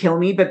because he'd kill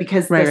me, but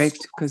because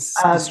the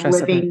stress of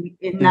living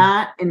in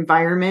that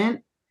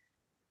environment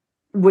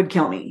would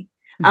kill me.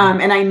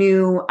 And I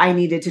knew I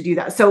needed to do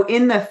that. So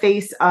in the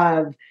face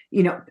of,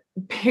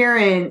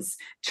 parents,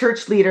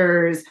 church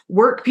leaders,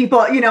 work people,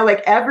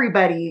 like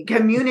everybody,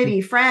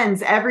 community,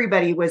 friends,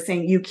 everybody was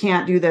saying, you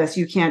can't do this.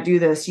 You can't do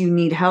this. You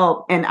need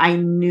help. And I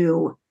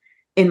knew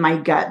in my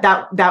gut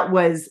that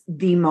was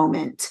the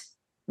moment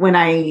when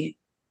I,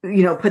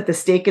 put the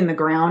stake in the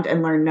ground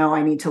and learned, no,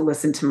 I need to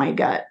listen to my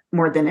gut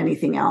more than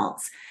anything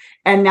else.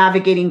 And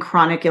navigating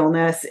chronic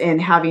illness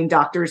and having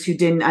doctors who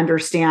didn't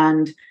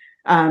understand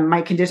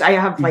my condition. I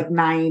have like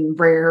 9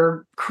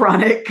 rare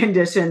chronic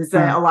conditions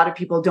that a lot of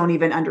people don't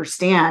even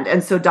understand.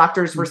 And so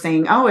doctors were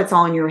saying, oh, it's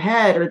all in your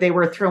head, or they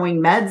were throwing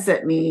meds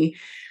at me.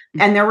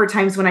 And there were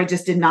times when I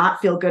just did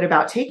not feel good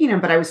about taking them,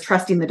 but I was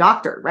trusting the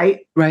doctor.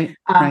 Right. Right.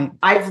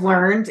 I've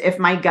learned if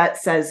my gut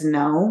says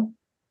no,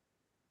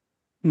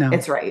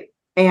 it's right.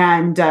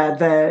 And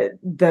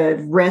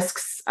the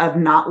risks of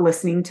not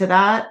listening to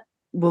that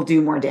will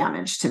do more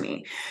damage to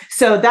me.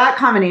 So that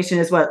combination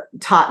is what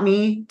taught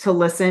me to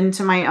listen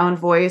to my own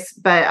voice.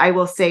 But I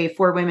will say,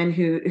 for women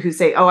who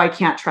say, oh, I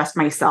can't trust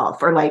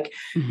myself, or like,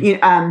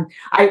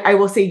 I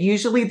will say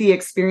usually the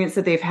experience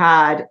that they've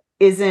had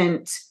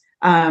isn't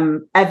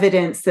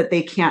evidence that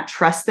they can't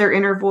trust their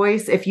inner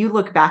voice. If you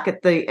look back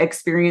at the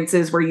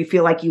experiences where you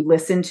feel like you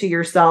listened to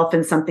yourself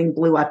and something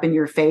blew up in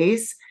your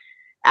face,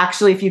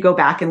 actually, if you go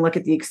back and look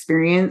at the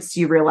experience,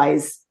 you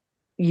realize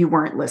you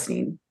weren't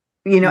listening.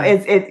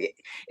 It's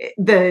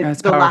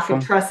the lack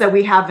of trust that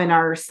we have in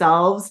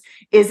ourselves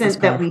isn't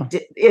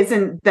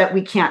that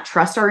we can't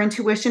trust our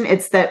intuition.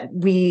 It's that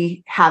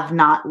we have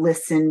not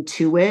listened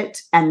to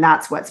it, and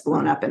that's what's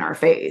blown up in our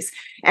face.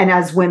 And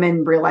as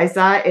women realize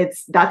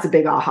that's a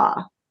big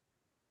aha.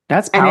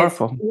 That's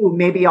powerful.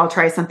 Maybe I'll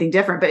try something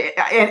different. But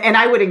and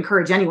I would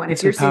encourage anyone,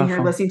 if you're sitting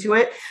here listening to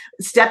it,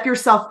 step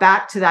yourself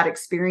back to that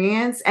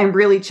experience and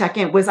really check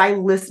in. Was I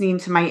listening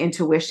to my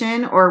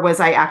intuition, or was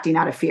I acting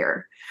out of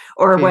fear?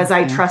 Or was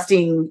I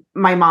trusting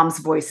my mom's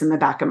voice in the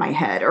back of my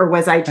head? Or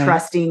was I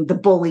trusting the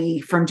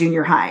bully from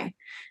junior high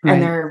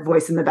and their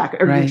voice in the back,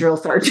 or your drill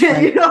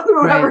sergeant,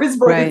 whoever's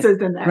voice is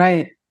in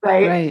there.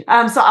 Right.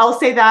 So I'll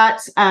say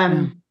that.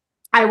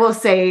 I will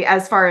say,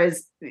 as far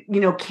as,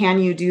 can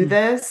you do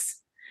this?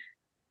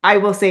 I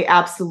will say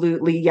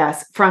absolutely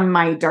yes. From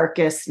my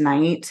darkest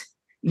night,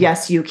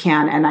 yes, you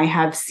can. And I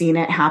have seen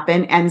it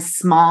happen. And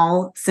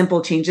small,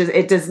 simple changes.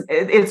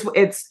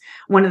 It's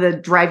one of the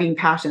driving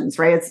passions,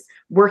 right? It's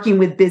working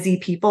with busy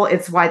people.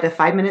 It's why the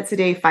 5 minutes a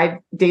day, 5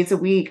 days a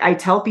week, I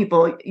tell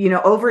people,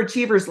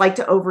 overachievers like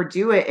to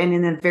overdo it. And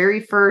in the very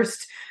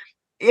first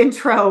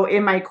intro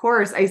in my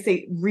course, I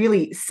say,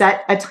 really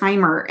set a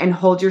timer and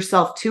hold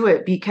yourself to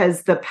it,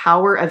 because the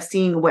power of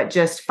seeing what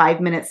just 5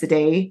 minutes a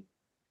day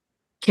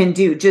can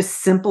do,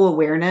 just simple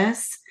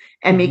awareness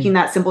and making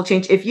that simple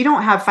change. If you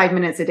don't have 5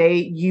 minutes a day,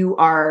 you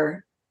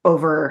are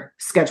over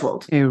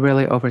scheduled. You're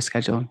really over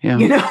scheduled. Yeah.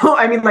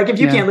 Like if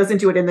you can't listen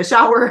to it in the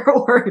shower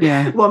or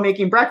while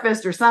making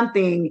breakfast or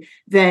something,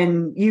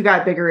 then you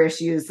got bigger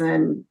issues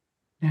than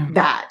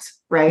that.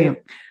 Right.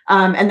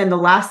 Yeah. And then the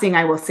last thing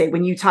I will say,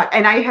 when you talk,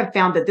 and I have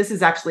found that this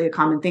is actually a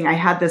common thing. I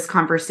had this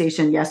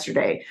conversation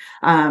yesterday.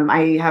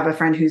 I have a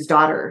friend whose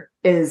daughter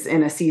is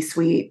in a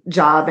C-suite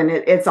job, and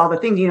it's all the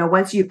things,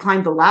 once you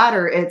climb the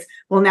ladder, it's,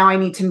 well, now I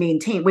need to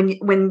maintain.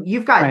 When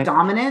you've got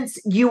dominance,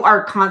 you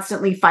are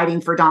constantly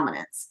fighting for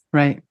dominance.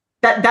 Right.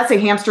 That's a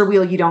hamster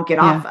wheel you don't get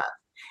off of.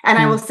 And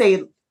I will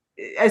say,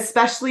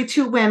 especially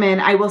to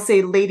women, I will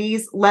say,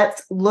 ladies,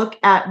 let's look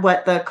at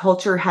what the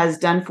culture has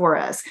done for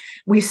us.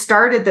 We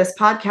started this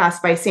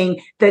podcast by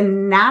saying the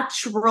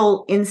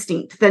natural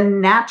instinct, the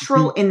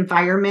natural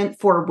environment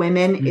for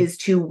women is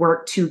to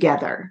work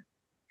together.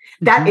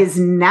 That is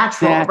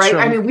natural, right?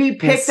 I mean, we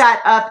picked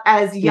that up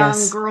as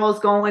young girls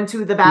going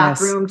to the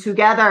bathroom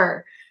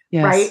together,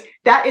 right?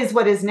 That is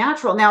what is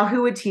natural. Now,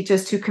 who would teach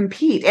us to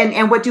compete?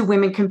 And what do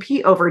women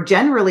compete over?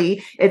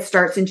 Generally, it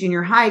starts in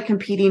junior high,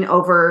 competing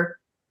over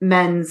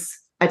men's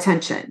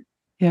attention.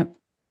 Yep.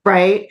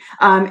 Right.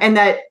 And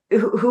that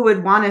who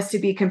would want us to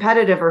be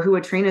competitive, or who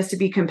would train us to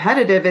be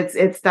competitive?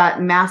 It's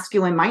that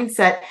masculine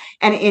mindset.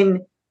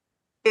 And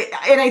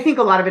I think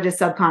a lot of it is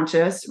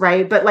subconscious,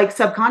 right? But like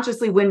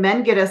subconsciously, when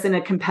men get us in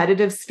a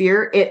competitive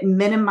sphere, it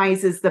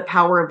minimizes the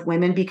power of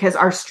women, because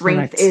our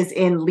strength is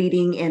in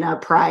leading in a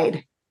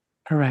pride.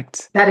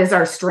 Correct. That That is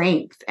our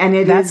strength. And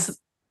is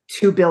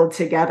to build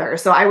together.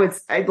 So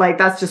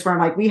that's just where I'm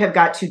like, we have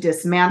got to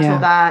dismantle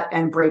that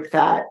and break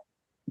that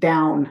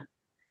down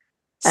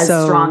as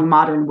strong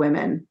modern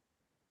women.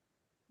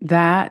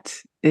 That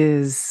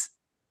is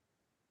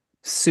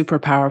super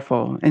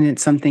powerful. And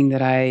it's something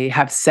that I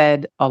have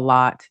said a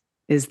lot,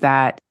 is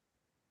that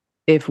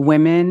if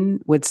women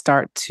would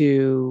start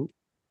to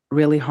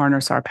really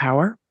harness our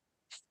power,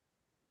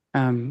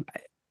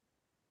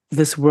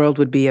 this world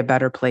would be a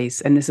better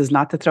place. And this is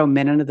not to throw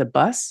men under the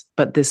bus,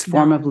 but this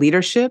form of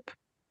leadership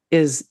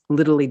is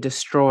literally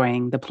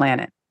destroying the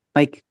planet,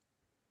 like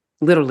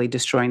literally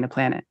destroying the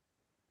planet.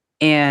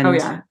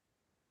 And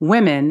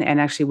women,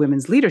 and actually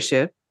women's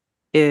leadership,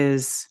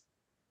 is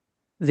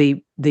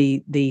the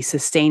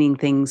sustaining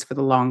things for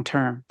the long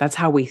term. That's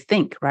how we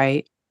think,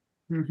 right?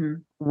 Mm-hmm.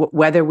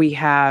 Whether we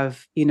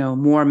have,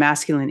 more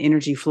masculine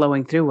energy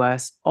flowing through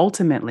us,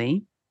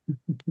 ultimately,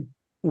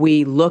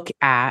 we look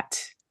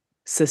at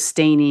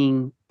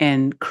sustaining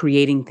and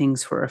creating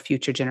things for a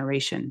future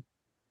generation.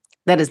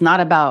 That is not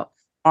about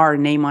our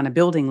name on a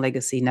building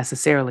legacy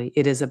necessarily.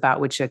 It is about,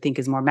 which I think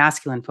is more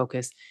masculine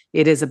focused,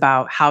 it is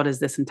about how does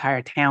this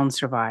entire town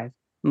thrive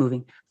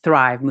moving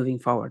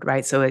forward,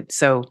 right? So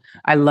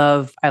I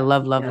love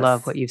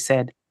what you've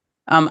said.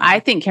 I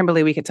think,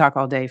 Kimberly, we could talk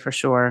all day for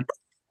sure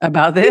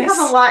about this. We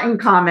have a lot in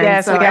common.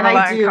 Yes, we have a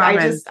lot in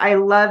common. I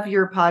love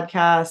your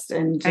podcast,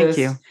 and just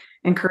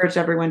encourage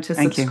everyone to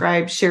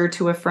subscribe, share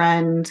to a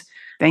friend,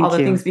 all the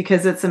things,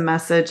 because it's a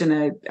message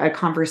and a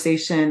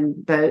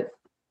conversation that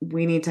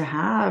we need to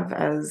have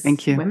as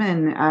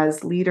women,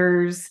 as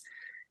leaders,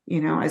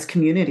 as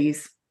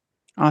communities.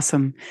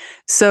 Awesome.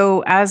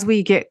 So as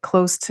we get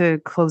close to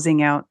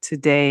closing out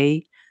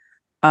today,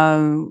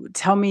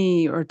 tell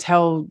me, or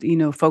tell,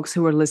 folks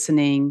who are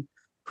listening,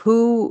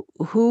 who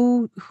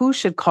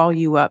should call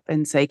you up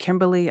and say,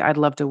 Kimberly, I'd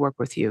love to work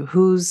with you.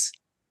 Who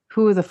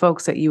are the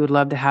folks that you would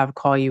love to have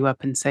call you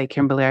up and say,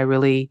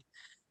 Kimberly,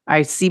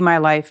 I see my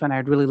life and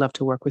I'd really love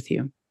to work with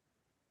you?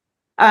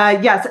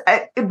 Yes,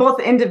 both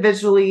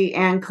individually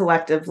and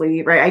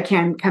collectively, right? I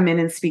can come in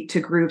and speak to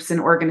groups and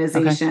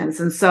organizations.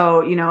 Okay. And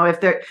so,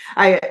 if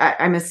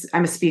I'm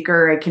a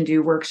speaker, I can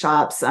do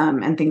workshops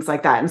and things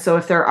like that. And so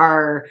if there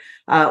are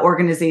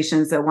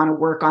organizations that want to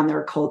work on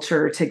their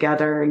culture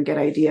together and get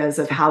ideas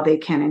of how they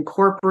can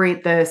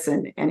incorporate this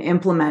and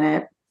implement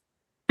it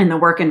in the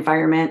work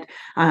environment,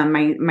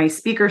 my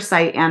speaker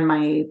site and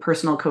my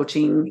personal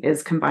coaching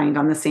is combined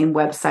on the same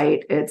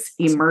website. It's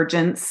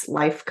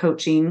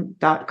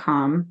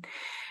emergencelifecoaching.com.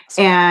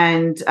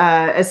 And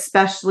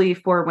especially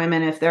for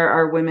women, if there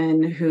are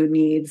women who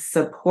need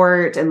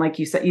support, and like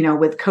you said,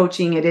 with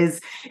coaching, it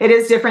is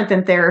different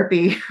than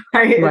therapy,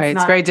 right?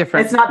 It's very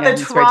different. It's not the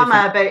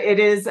trauma, but it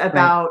is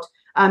about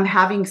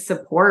having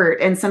support.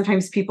 And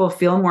sometimes people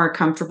feel more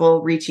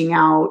comfortable reaching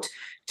out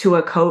to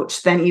a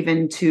coach than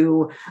even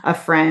to a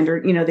friend,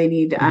 or, they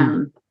need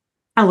a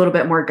little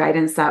bit more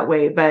guidance that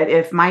way. But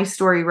if my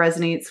story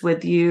resonates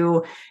with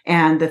you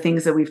and the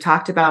things that we've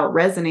talked about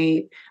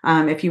resonate,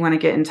 if you want to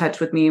get in touch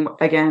with me,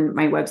 again,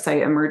 my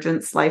website,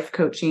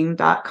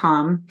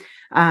 emergencelifecoaching.com,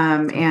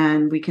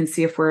 and we can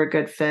see if we're a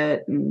good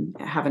fit and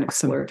have an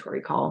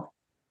exploratory call.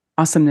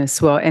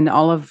 Awesomeness. Well, and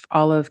all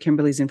of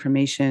Kimberly's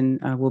information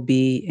will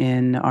be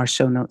in our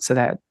show notes so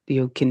that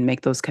you can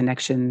make those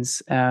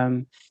connections.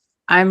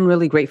 I'm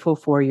really grateful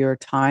for your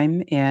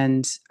time,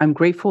 and I'm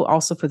grateful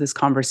also for this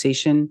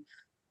conversation.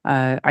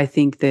 I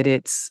think that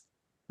it's,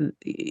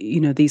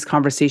 these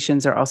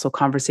conversations are also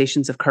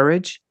conversations of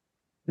courage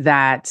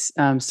that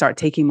start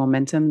taking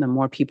momentum, the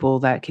more people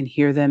that can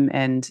hear them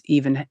and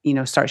even,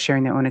 start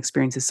sharing their own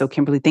experiences. So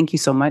Kimberly, thank you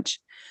so much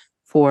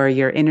for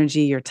your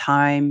energy, your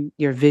time,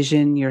 your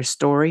vision, your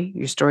story,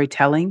 your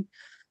storytelling.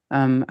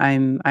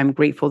 I'm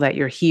grateful that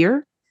you're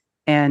here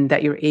and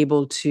that you're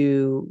able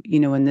to,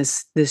 in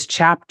this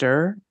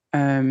chapter,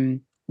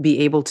 be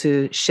able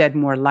to shed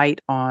more light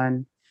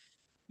on,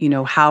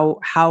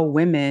 how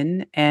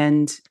women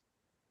and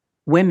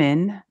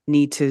women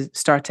need to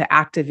start to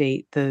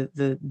activate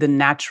the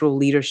natural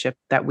leadership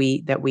that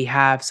we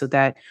have, so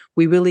that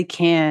we really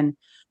can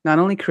not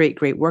only create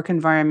great work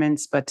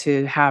environments, but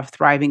to have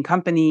thriving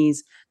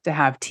companies, to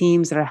have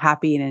teams that are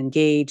happy and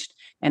engaged,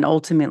 and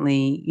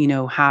ultimately,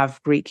 have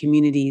great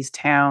communities,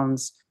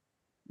 towns,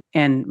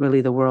 and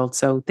really the world.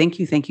 So thank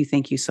you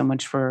so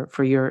much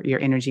for your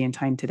energy and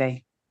time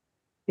today.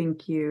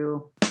 Thank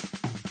you.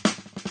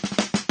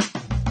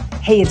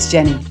 Hey, it's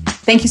Jenny.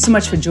 Thank you so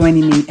much for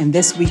joining me in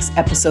this week's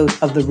episode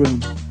of The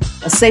Room,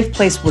 a safe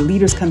place where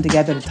leaders come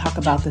together to talk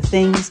about the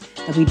things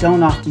that we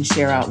don't often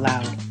share out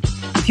loud.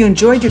 If you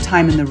enjoyed your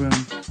time in the room,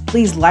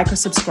 please like or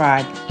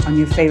subscribe on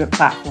your favorite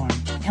platform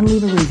and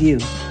leave a review.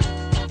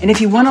 And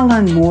if you want to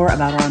learn more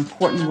about our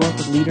important work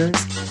with leaders,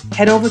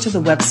 head over to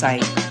the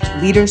website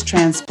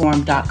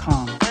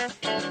leaderstransform.com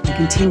and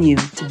continue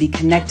to be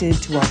connected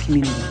to our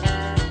community.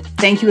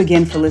 Thank you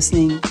again for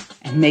listening,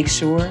 and make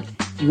sure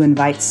you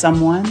invite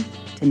someone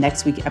to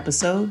next week's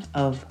episode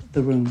of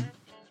The Room.